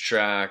 vintage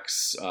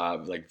tracks,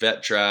 like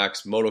vet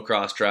tracks,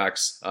 motocross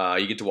tracks?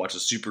 You get to watch the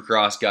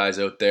supercross guys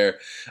out there.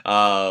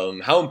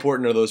 How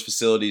important are those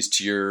facilities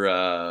to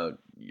your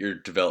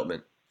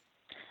development?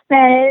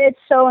 Man,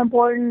 it's so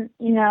important,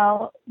 you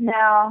know.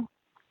 Now,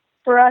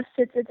 for us,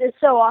 it's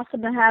so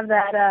awesome to have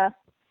that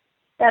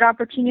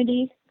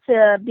opportunity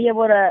to be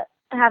able to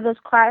have those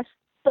tracks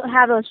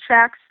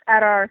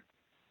at our,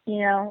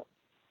 you know,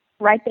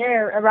 right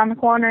there around the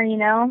corner. You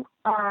know,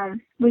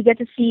 we get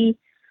to see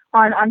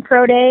on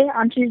Pro Day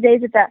on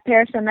Tuesdays at that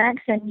Paris MX,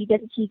 and you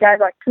get to see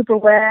guys like Cooper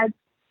Webb.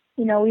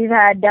 You know, we've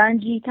had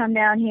Dungey come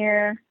down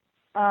here,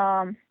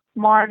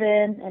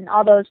 Marvin, and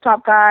all those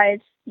top guys.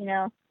 You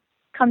know,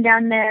 come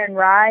down there and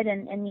ride,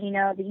 and you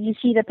know, you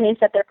see the pace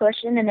that they're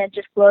pushing, and it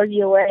just blows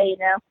you away, you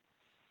know.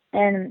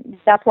 And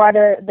that's why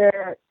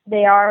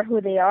they are who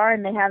they are,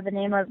 and they have their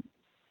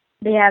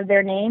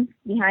name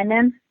behind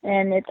them,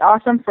 and it's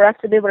awesome for us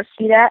to be able to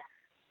see that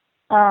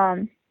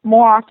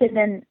more often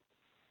than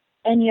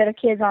any other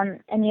kids on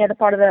any other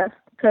part of the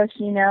coast,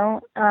 you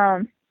know.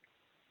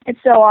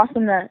 It's so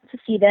awesome to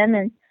see them,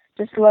 and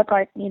just look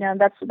like,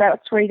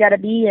 that's where you got to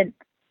be, and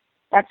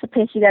that's the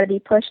pace you got to be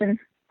pushing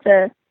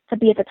to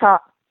be at the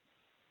top.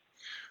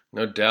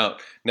 No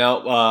doubt.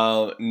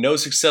 Now, no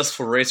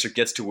successful racer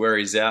gets to where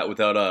he's at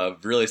without a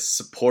really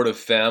supportive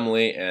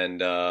family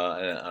and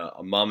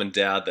a mom and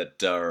dad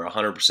that are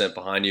 100%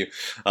 behind you.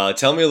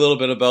 Tell me a little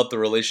bit about the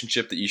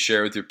relationship that you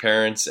share with your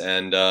parents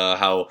and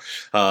how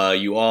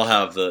you all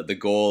have the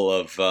goal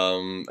of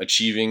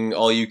achieving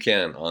all you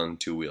can on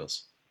two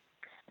wheels.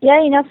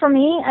 Yeah, for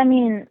me, I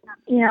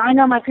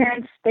know my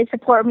parents, they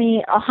support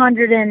me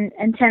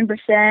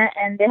 110%,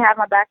 and they have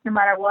my back no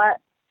matter what.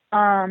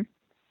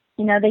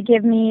 They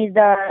give me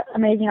the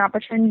amazing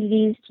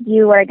opportunities to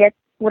do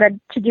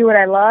what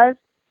I love,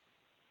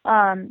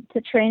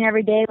 to train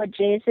every day with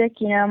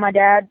Jasek. My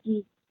dad,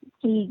 he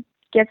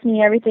gets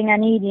me everything I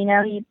need.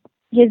 He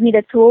gives me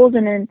the tools,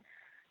 and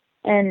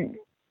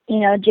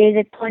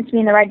Jasek points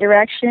me in the right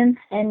direction.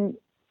 And,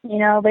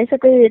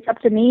 basically it's up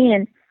to me,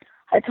 and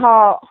it's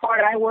how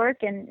hard I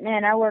work. And,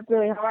 man, I work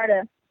really hard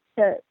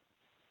to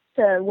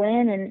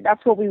win, and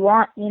that's what we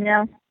want,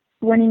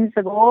 Winning is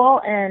the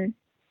goal, and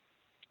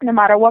no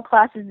matter what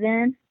class is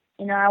in,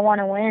 I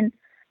want to win.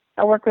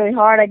 I work really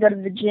hard. I go to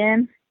the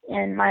gym,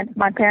 and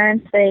my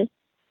parents, they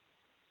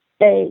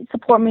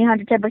support me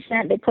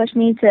 110%. They push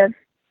me to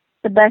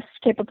the best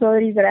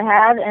capabilities that I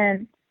have,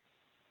 and,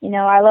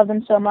 I love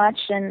them so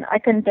much, and I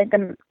couldn't thank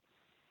them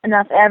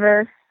enough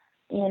ever,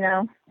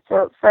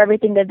 for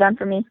everything they've done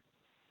for me.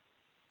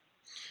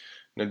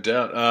 No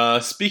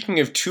doubt. Speaking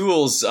of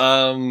tools,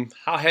 how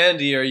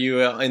handy are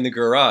you in the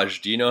garage?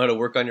 Do you know how to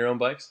work on your own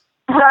bikes?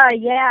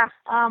 Yeah.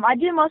 I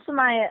do most of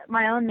my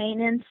own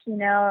maintenance,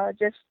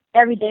 just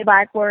everyday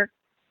bike work,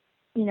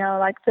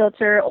 like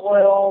filter,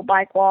 oil,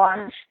 bike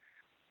wash.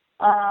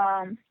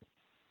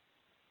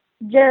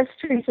 Just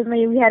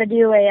recently we had to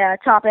do a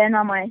top end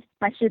on my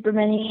Super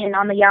Mini and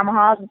on the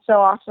Yamahas. It's so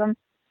awesome.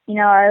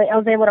 I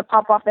was able to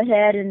pop off the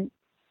head and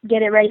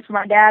get it ready for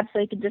my dad so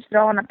he could just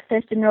throw on a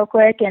piston real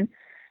quick, and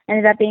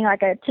ended up being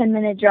like a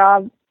 10-minute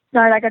job,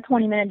 not like a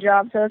 20-minute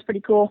job. So it was pretty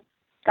cool.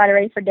 Got it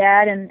ready for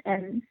dad,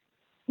 and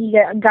he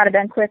got it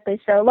done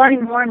quickly. So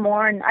learning more and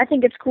more, and I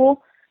think it's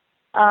cool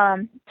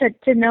to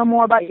know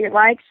more about your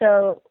bike.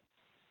 So,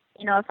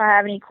 if I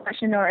have any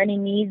question or any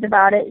needs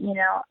about it,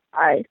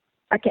 I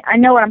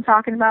know what I'm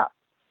talking about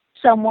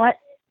somewhat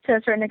to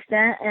a certain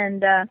extent,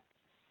 and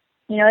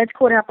it's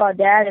cool to help out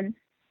dad and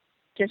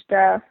just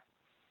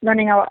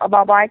learning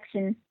about bikes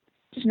and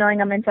just knowing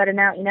them inside and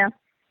out.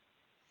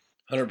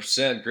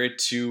 100%.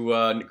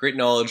 Great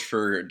knowledge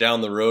for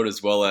down the road,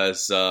 as well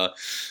as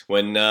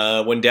when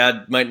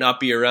dad might not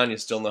be around, you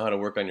still know how to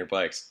work on your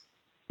bikes.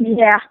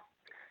 Yeah.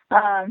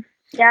 I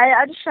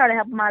just try to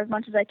help them out as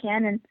much as I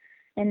can,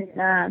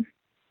 and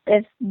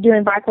if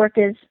doing bike work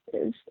is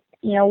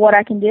what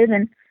I can do,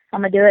 then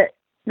I'm gonna do it,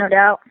 no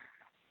doubt.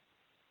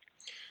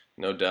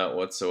 No doubt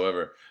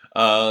whatsoever.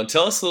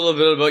 Tell us a little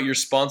bit about your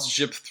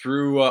sponsorship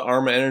through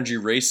Arma Energy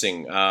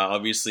Racing.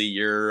 Obviously,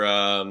 you're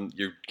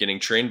getting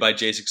trained by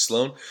Jasek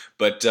Sloan,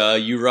 but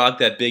you rock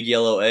that big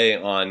yellow A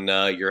on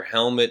your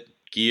helmet,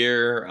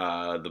 gear,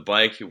 the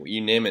bike,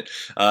 you name it.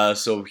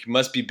 So you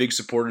must be big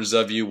supporters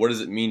of you. What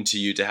does it mean to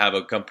you to have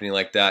a company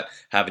like that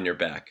having your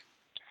back?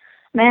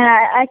 Man,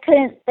 I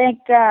couldn't thank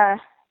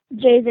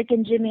Jasek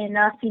and Jimmy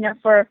enough,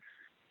 for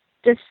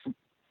just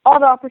all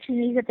the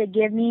opportunities that they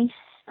give me.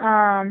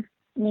 Man,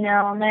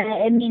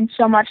 it means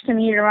so much to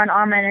me to run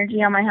Arma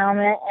Energy on my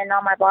helmet and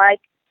on my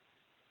bike.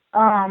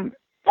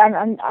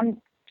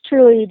 I'm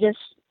truly just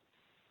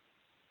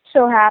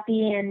so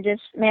happy, and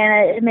just,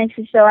 man, it makes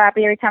me so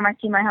happy every time I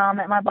see my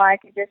helmet, my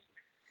bike. It just,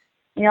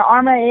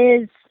 Arma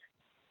is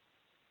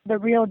the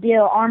real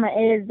deal. Arma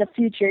is the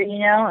future,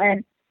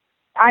 and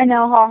I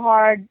know how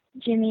hard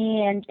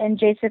Jimmy and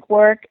Jasek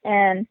work,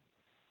 and,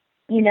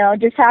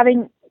 just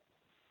having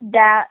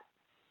that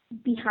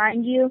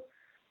behind you,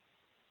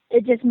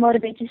 it just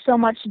motivates you so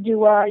much to do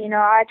well.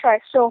 I try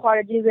so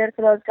hard to do good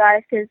for those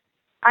guys, because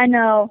I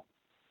know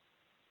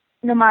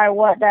no matter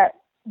what that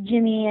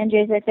Jimmy and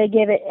Jasek, they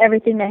give it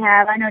everything they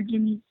have. I know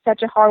Jimmy's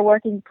such a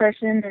hardworking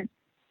person, and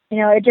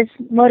it just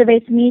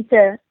motivates me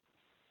to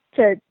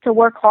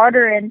work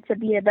harder and to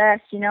be the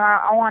best.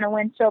 I want to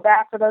win so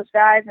bad for those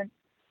guys, and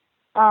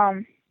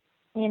I'm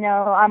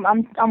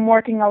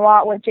working a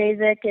lot with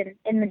Jasek and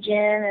in the gym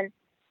and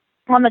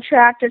on the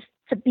track just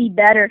to be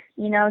better.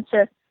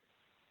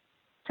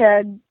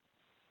 To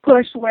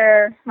push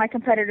where my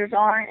competitors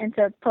aren't, and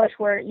to push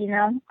where,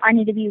 I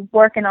need to be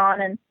working on.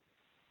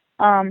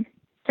 And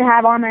to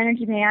have Arma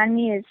Energy behind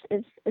me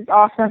is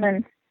awesome,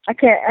 and I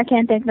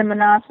can't thank them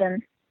enough,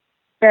 and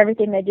for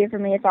everything they do for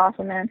me. It's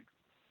awesome, man.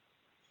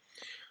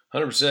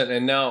 100%.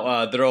 And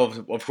now they're all,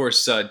 of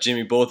course,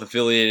 Jimmy, both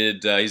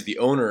affiliated. He's the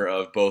owner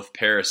of both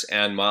Paris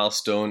and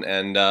Milestone.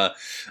 And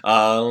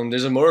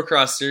there's a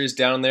motocross series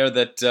down there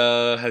that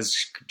has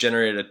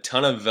generated a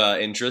ton of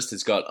interest.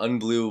 It's got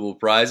unbelievable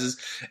prizes.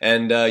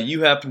 And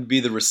you happen to be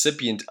the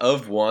recipient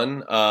of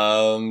one.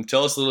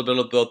 Tell us a little bit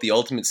about the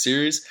Ultimate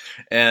Series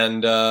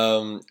and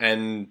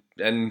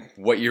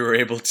what you were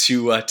able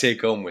to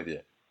take home with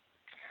you.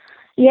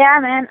 Yeah,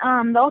 man.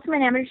 The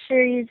Ultimate Amateur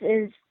Series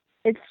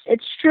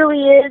it's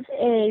truly is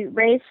a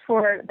race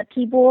for the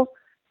people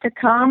to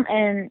come,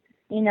 and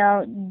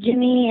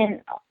Jimmy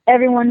and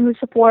everyone who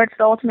supports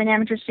the Ultimate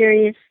Amateur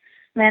Series,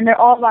 man,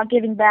 they're all about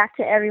giving back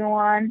to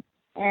everyone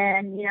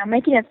and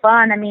making it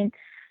fun. I mean,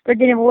 they're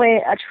giving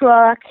away a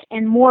truck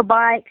and more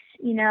bikes.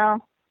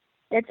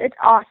 It's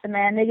awesome,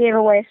 man. They gave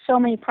away so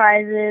many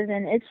prizes,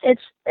 and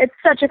it's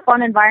such a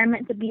fun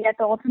environment to be at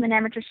the Ultimate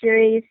Amateur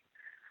Series.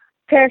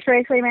 Paris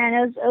Raceway, man,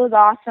 it was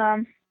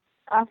awesome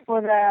for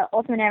the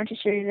Ultimate Amateur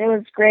Series. It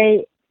was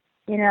great.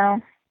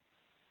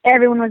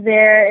 Everyone was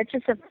there. It's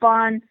just a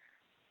fun,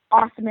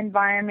 awesome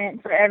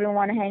environment for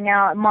everyone to hang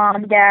out.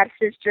 Mom, dad,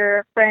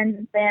 sister, friends,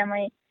 and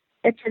family.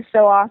 It's just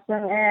so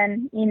awesome.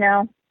 And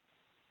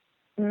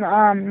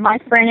my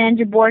friend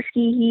Andrew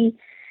Borski,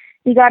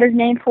 he got his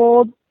name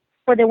pulled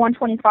for the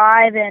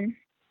 125, and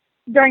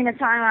during the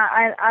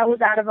time I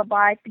was out of a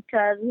bike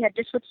because we had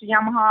just switched to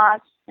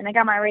Yamahas, and I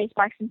got my race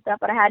bikes and stuff,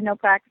 but I had no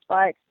practice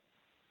bikes.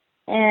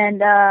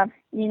 And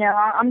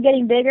I'm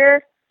getting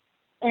bigger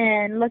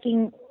and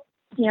looking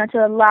to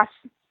the last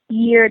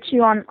year or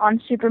two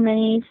on super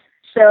minis.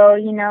 So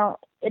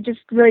it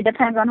just really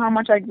depends on how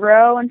much I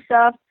grow and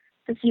stuff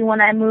to see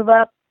when I move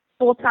up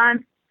full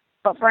time.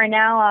 But for right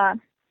now,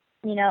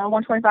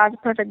 125 is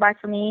a perfect bike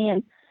for me,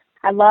 and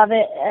I love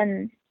it,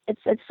 and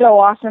it's so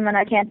awesome, and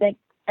I can't thank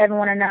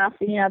everyone enough.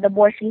 The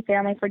Borski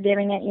family for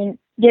giving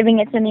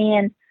it to me,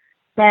 and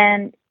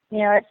man,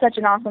 it's such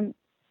an awesome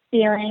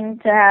feeling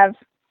to have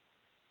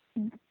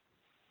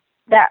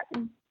that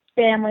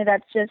family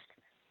that's just,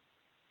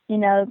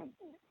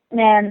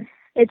 man,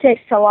 it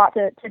takes a lot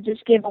to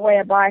just give away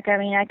a bike. I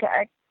mean,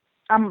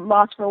 I'm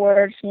lost for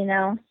words,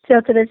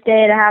 Still to this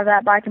day, to have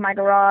that bike in my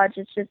garage,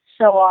 it's just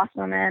so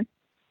awesome, man.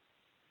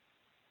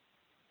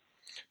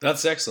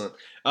 That's excellent.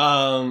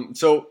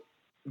 So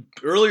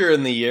earlier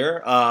in the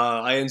year,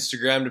 I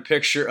Instagrammed a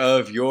picture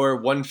of your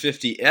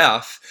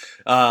 150F,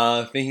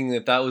 thinking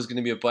that was going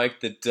to be a bike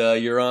that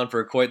you're on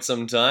for quite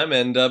some time.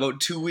 And about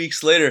 2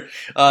 weeks later,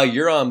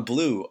 you're on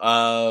Blue.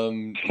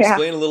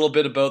 Explain a little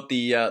bit about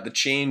the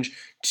change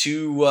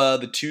to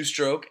the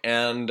two-stroke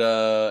and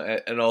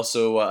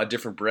also a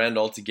different brand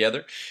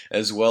altogether,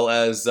 as well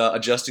as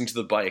adjusting to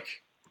the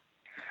bike.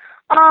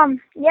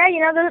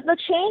 The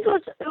change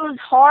was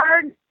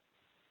hard.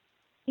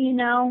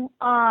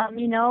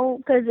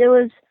 Because it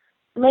was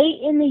late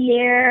in the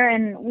year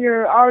and we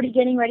were already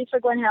getting ready for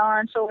Glen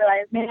Helen, so we're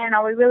like, man,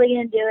 are we really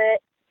going to do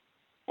it?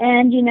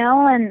 And,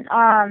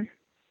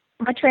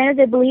 my trainers,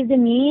 they believed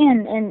in me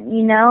and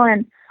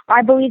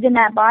I believed in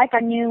that bike. I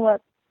knew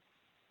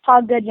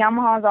how good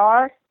Yamahas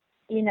are,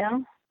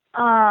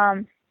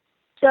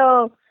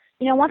 So,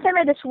 once I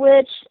made the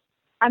switch,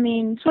 I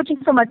mean,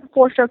 switching from a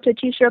 4-stroke to a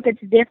 2-stroke,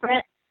 it's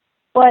different.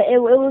 But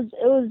it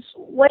was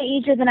way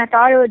easier than I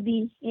thought it would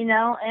be,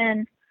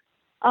 and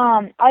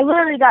I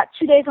literally got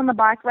 2 days on the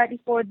bike right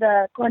before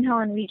the Glen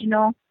Helen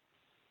Regional.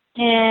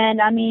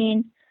 And I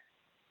mean,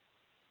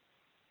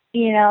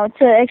 to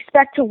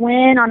expect to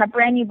win on a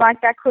brand new bike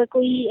that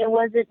quickly, it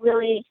wasn't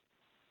really,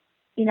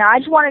 I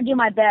just want to do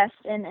my best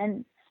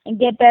and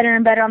get better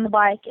and better on the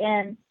bike.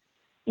 And,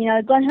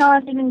 Glen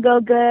Helen didn't go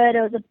good.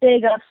 It was a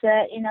big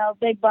upset,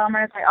 big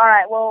bummer. It's like, all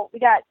right, well, we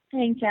got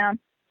Hangtown.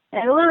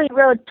 And I literally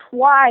rode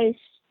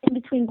twice in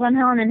between Glen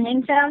Helen and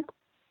Hangtown.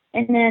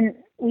 And then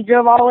we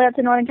drove all the way up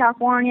to Northern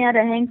California to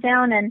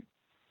Hangtown. And,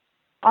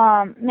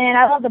 man,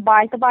 I love the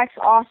bike. The bike's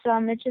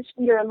awesome. It's just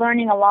we were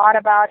learning a lot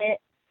about it.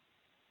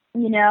 The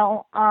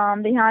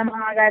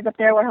Yamaha guys up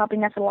there were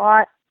helping us a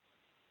lot.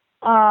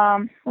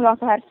 We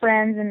also had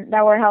friends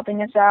that were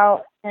helping us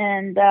out.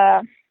 And,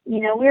 we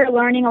were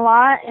learning a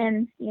lot.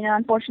 And,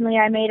 unfortunately,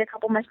 I made a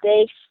couple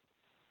mistakes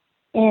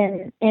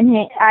at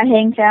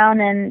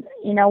Hangtown, and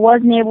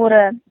wasn't able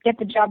to get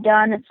the job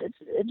done.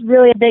 It's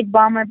really a big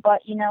bummer,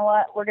 but you know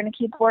what? We're gonna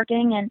keep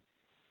working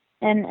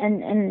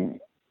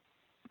and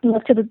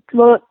look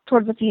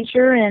towards the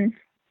future. And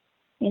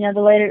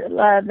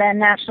the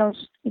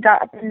nationals, we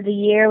got up into the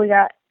year. We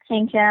got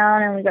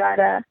Hangtown and we got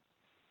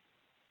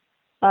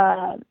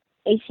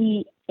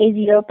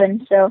AZ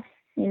Open. So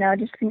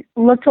just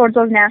look towards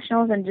those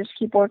nationals and just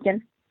keep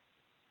working.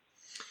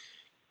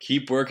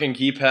 Keep working,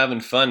 keep having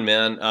fun,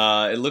 man.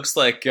 It looks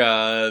like,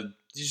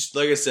 just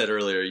like I said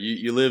earlier,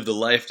 you live the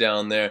life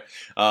down there,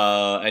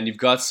 and you've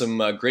got some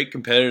great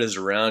competitors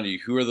around you.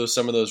 Who are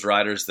some of those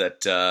riders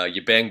that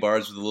you bang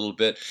bars with a little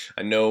bit?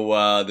 I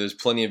know there's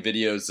plenty of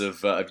videos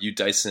of you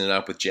dicing it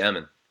up with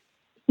Jammin'.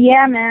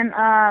 Yeah, man.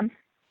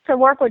 To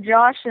work with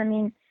Josh, I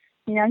mean,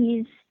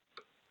 he's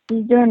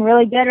doing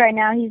really good right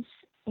now.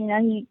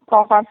 He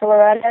qualified for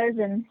Loretta's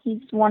and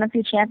he's won a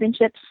few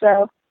championships.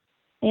 So,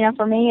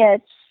 for me,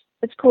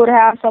 it's cool to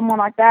have someone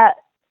like that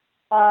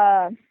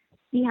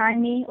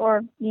behind me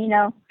or,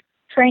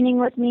 training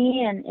with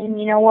me. And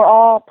we're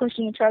all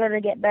pushing each other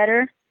to get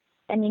better.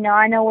 And,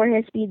 I know where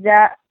his speed's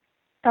at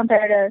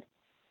compared to,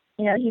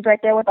 he's right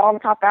there with all the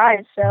top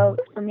guys. So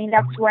for me,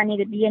 that's where I need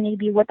to be. I need to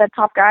be with the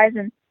top guys.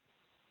 And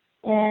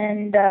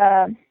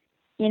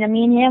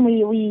me and him,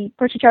 we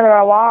push each other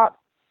a lot.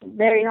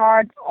 very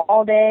hard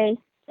all day,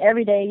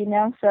 every day, you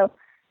know. So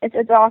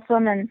it's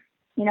awesome, and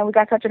you know, we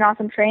got such an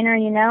awesome trainer,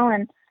 you know,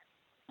 and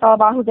it's all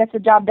about who gets the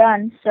job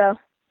done. So.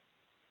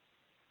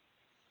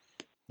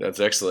 That's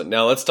excellent.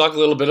 Now let's talk a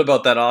little bit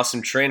about that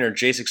awesome trainer,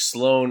 Jasek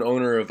Sloan,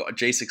 owner of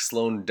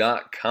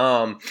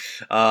JasekSloan.com.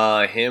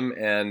 Him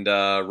and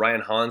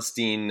Ryan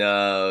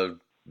Honstein,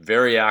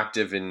 very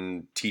active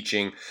in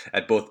teaching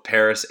at both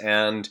Paris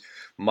and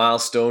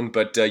Milestone,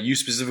 but you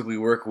specifically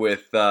work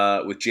with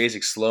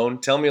Jasek Sloan.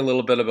 Tell me a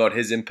little bit about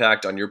his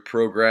impact on your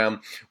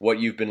program, what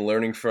you've been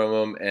learning from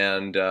him,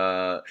 and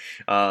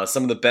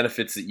some of the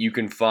benefits that you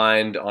can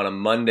find on a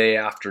Monday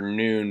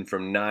afternoon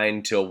from 9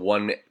 a.m. to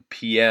 1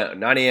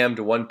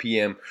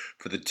 p.m.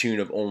 for the tune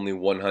of only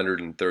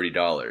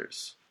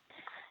 $130.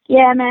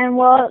 Yeah, man.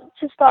 Well,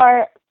 to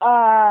start,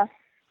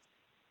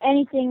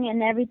 anything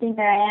and everything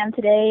that I am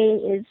today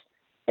is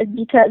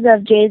because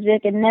of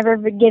Jasek and never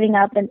giving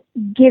up on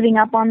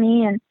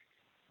me. And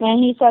man,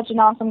 he's such an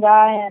awesome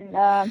guy,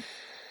 and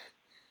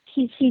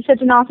he's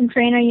such an awesome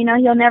trainer. You know,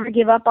 he'll never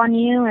give up on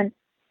you, and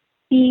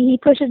he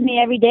pushes me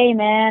every day,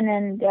 man.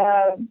 And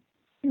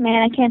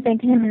man, I can't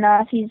thank him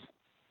enough. He's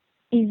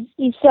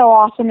so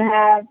awesome to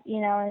have.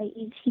 You know,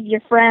 he's your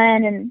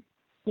friend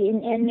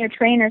and your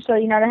trainer. So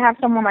you know, to have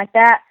someone like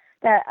that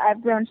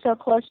I've grown so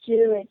close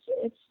to,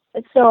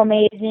 it's so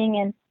amazing.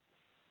 And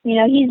you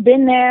know, he's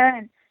been there,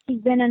 and he's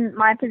been in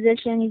my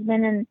position. He's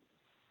been in,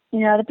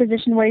 you know, the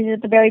position where he's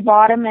at the very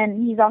bottom,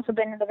 and he's also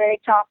been at the very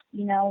top,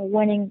 you know,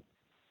 winning,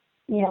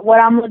 you know,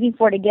 what I'm looking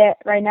for to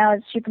get right now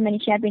is Super Mini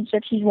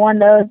Championships. He's won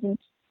those, and,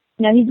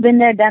 you know, he's been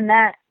there, done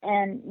that.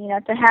 And, you know,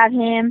 to have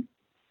him,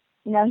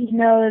 you know, he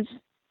knows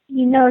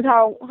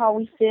how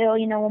we feel,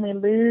 you know, when we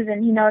lose,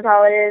 and he knows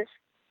how it is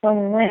when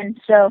we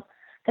win. So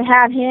to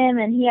have him,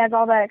 and he has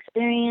all that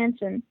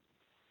experience, and,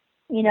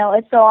 you know,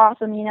 it's so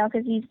awesome, you know,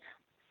 because he's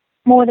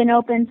more than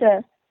open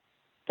to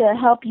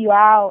help you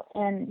out,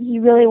 and he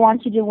really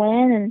wants you to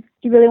win, and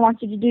he really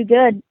wants you to do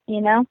good,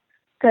 you know,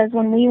 because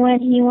when we win,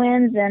 he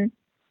wins, and,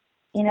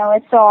 you know,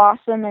 it's so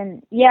awesome.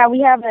 And yeah, we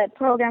have a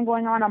program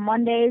going on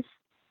Mondays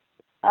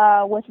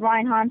with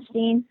Ryan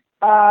Honstein,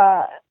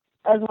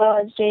 as well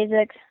as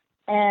Jasek,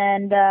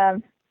 and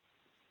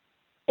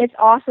it's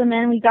awesome,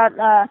 man. We're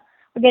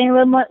getting a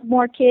little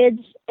more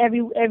kids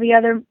every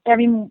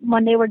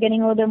Monday. We're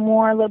getting a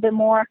little bit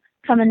more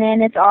coming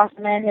in. It's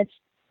awesome, man. Let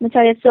me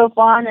tell you, it's so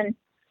fun. And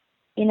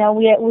you know,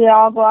 we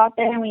all go out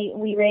there and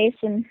we race,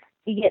 and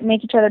we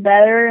make each other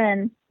better.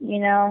 And you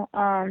know,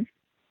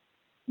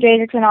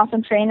 Jasek's an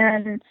awesome trainer,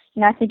 and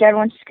you know, I think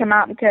everyone should come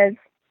out because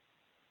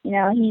you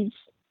know, he's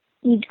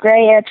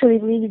great. I truly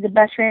believe he's the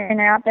best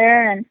trainer out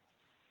there, and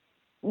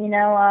you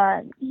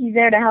know, he's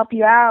there to help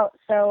you out.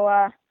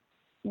 So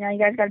you know, you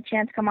guys got a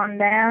chance to come on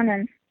down,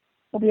 and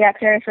we'll be at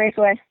Paris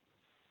Raceway.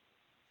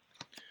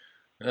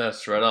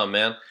 That's right on,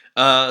 man.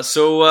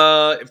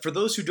 So for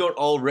those who don't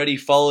already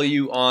follow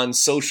you on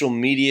social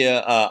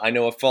media, I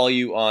know I follow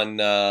you on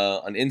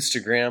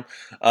Instagram.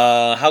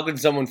 How can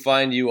someone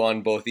find you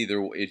on both?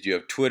 Either if you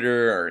have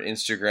Twitter or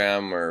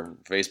Instagram or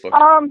Facebook.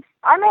 I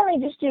mainly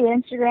just do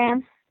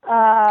Instagram.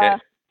 Okay.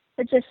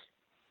 It's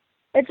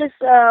just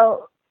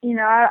you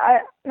know,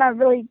 I'm not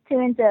really too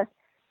into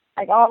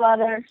like all the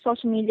other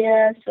social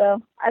media,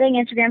 so I think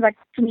Instagram's like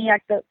to me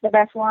like the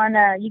best one.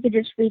 You could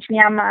just reach me.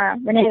 I'm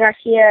Renee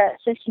Garcia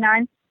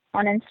 69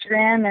 on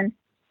Instagram, and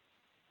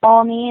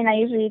follow me, and I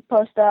usually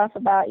post stuff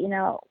about, you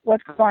know,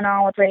 what's going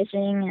on with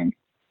racing and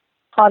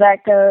how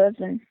that goes,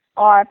 and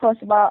I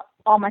post about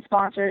all my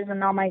sponsors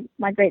and all my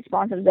great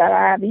sponsors that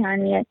I have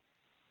behind me.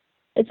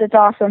 It's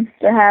awesome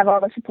to have all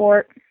the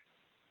support.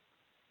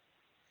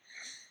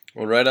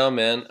 Well, right on,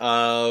 man.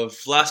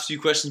 Last few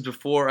questions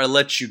before I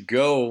let you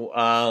go.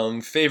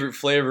 Favorite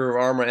flavor of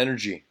Armor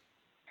Energy?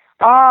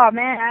 Oh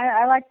man,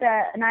 I like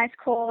the nice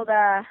cold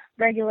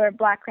regular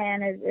black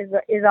can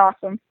is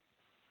awesome.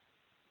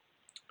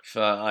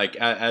 Like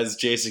as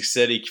Jasek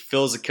said, he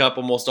fills a cup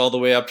almost all the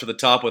way up to the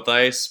top with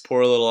ice.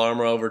 Pour a little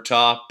Armor over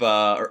top.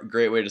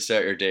 Great way to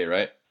start your day,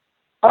 right?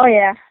 Oh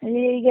yeah,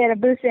 you get a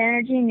boost of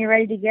energy and you're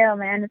ready to go,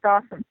 man. It's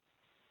awesome.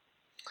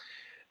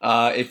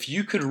 If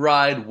you could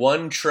ride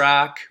one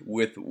track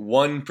with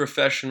one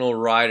professional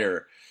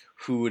rider,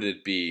 who would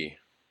it be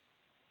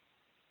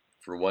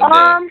for one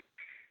day?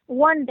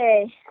 One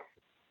day,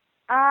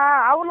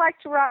 I would like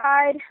to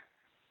ride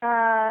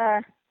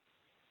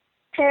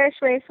Paris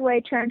Raceway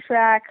turn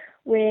track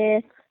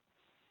with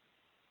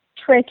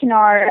Trey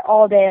Canard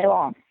all day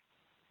long.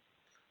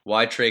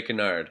 Why Trey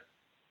Canard?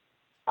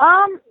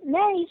 Man,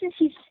 he's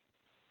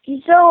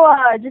so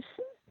just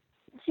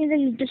seems like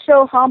he's just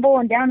so humble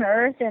and down to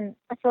earth, and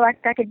I feel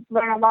like I could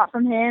learn a lot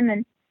from him.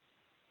 And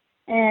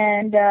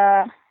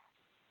I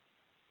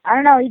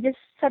don't know, he's just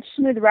such a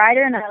smooth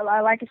rider, and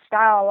I like his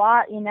style a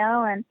lot, you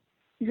know. And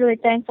he's really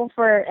thankful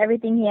for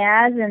everything he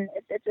has, and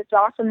it's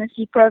awesome to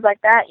see pros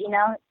like that, you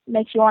know. It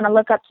makes you want to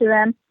look up to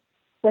them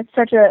with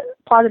such a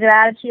positive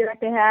attitude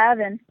like they have.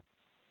 And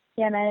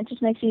yeah, man, it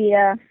just makes you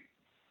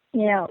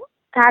you know,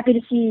 happy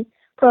to see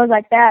pros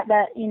like that,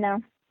 you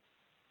know,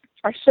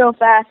 are so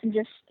fast and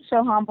just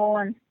so humble,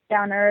 and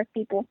down to earth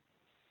people.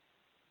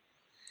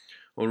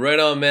 Well, right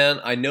on,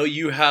 man. I know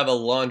you have a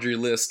laundry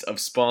list of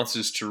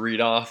sponsors to read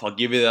off. I'll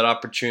give you that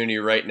opportunity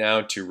right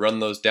now to run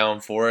those down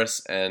for us,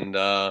 and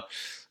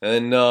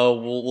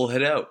we'll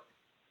head out.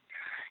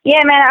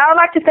 Yeah, man. I would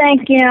like to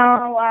thank,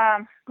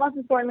 most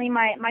importantly,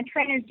 my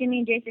trainers, Jimmy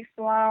and J6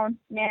 Stallone.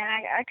 Man,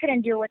 I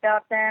couldn't do it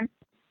without them.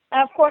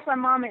 Of course, my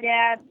mom and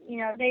dad.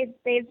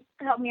 They've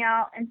helped me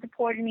out and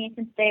supported me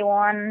since day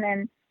one,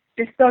 and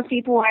just those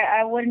people,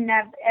 I wouldn't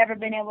have ever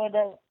been able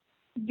to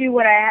do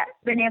what I've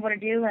been able to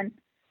do,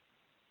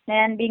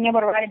 and being able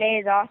to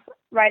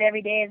ride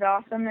every day is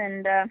awesome.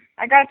 And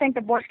I gotta thank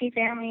the Borski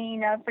family,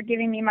 for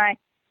giving me my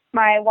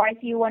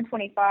YCU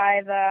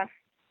 125.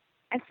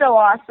 It's so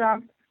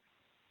awesome.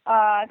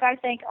 I gotta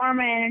thank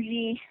Arma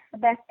Energy, the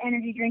best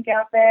energy drink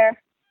out there.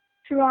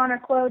 True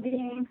Honor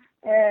Clothing,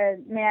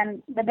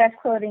 man, the best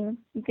clothing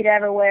you could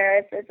ever wear.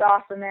 It's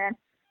awesome, man.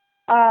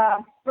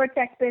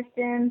 Vertex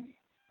Pistons,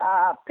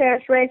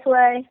 Paris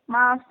Raceway,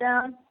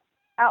 Milestone,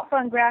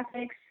 Outfront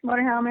Graphics,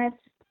 Motor Helmets.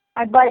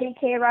 My buddy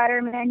K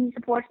Rider, man, he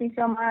supports me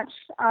so much.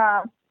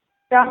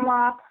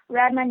 Dunlop,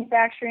 Rad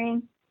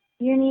Manufacturing,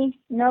 Uni,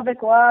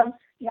 Novik Gloves,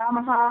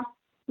 Yamaha,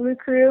 Blue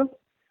Crew,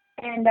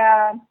 and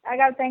I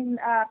gotta thank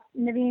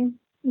Naveen.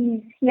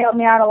 He helped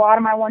me out a lot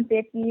of my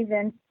 150s,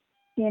 and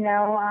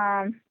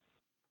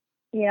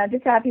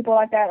just have people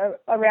like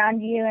that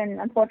around you. And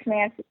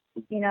unfortunately,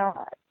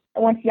 I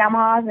went to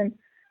Yamahas, and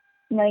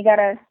you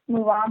gotta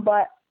move on.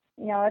 But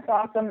it's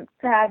awesome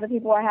to have the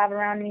people I have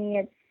around me.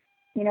 It's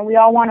we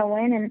all want to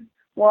win, and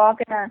we're all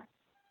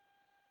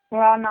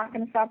not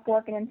gonna stop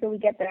working until we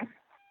get there.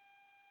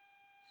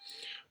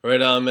 Right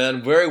on,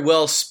 man. Very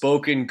well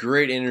spoken.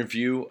 Great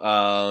interview.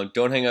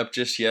 Don't hang up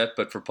just yet,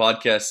 but for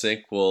podcast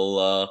sake,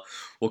 we'll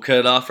cut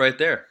it off right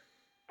there.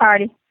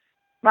 Alrighty.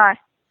 Bye.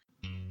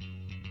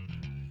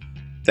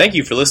 Thank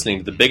you for listening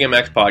to the Big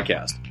MX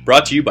podcast,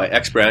 brought to you by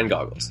X Brand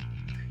Goggles.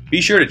 Be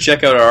sure to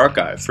check out our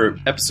archive for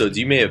episodes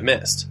you may have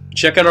missed.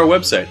 Check out our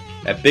website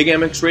at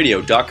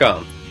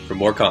bigmxradio.com for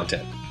more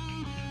content.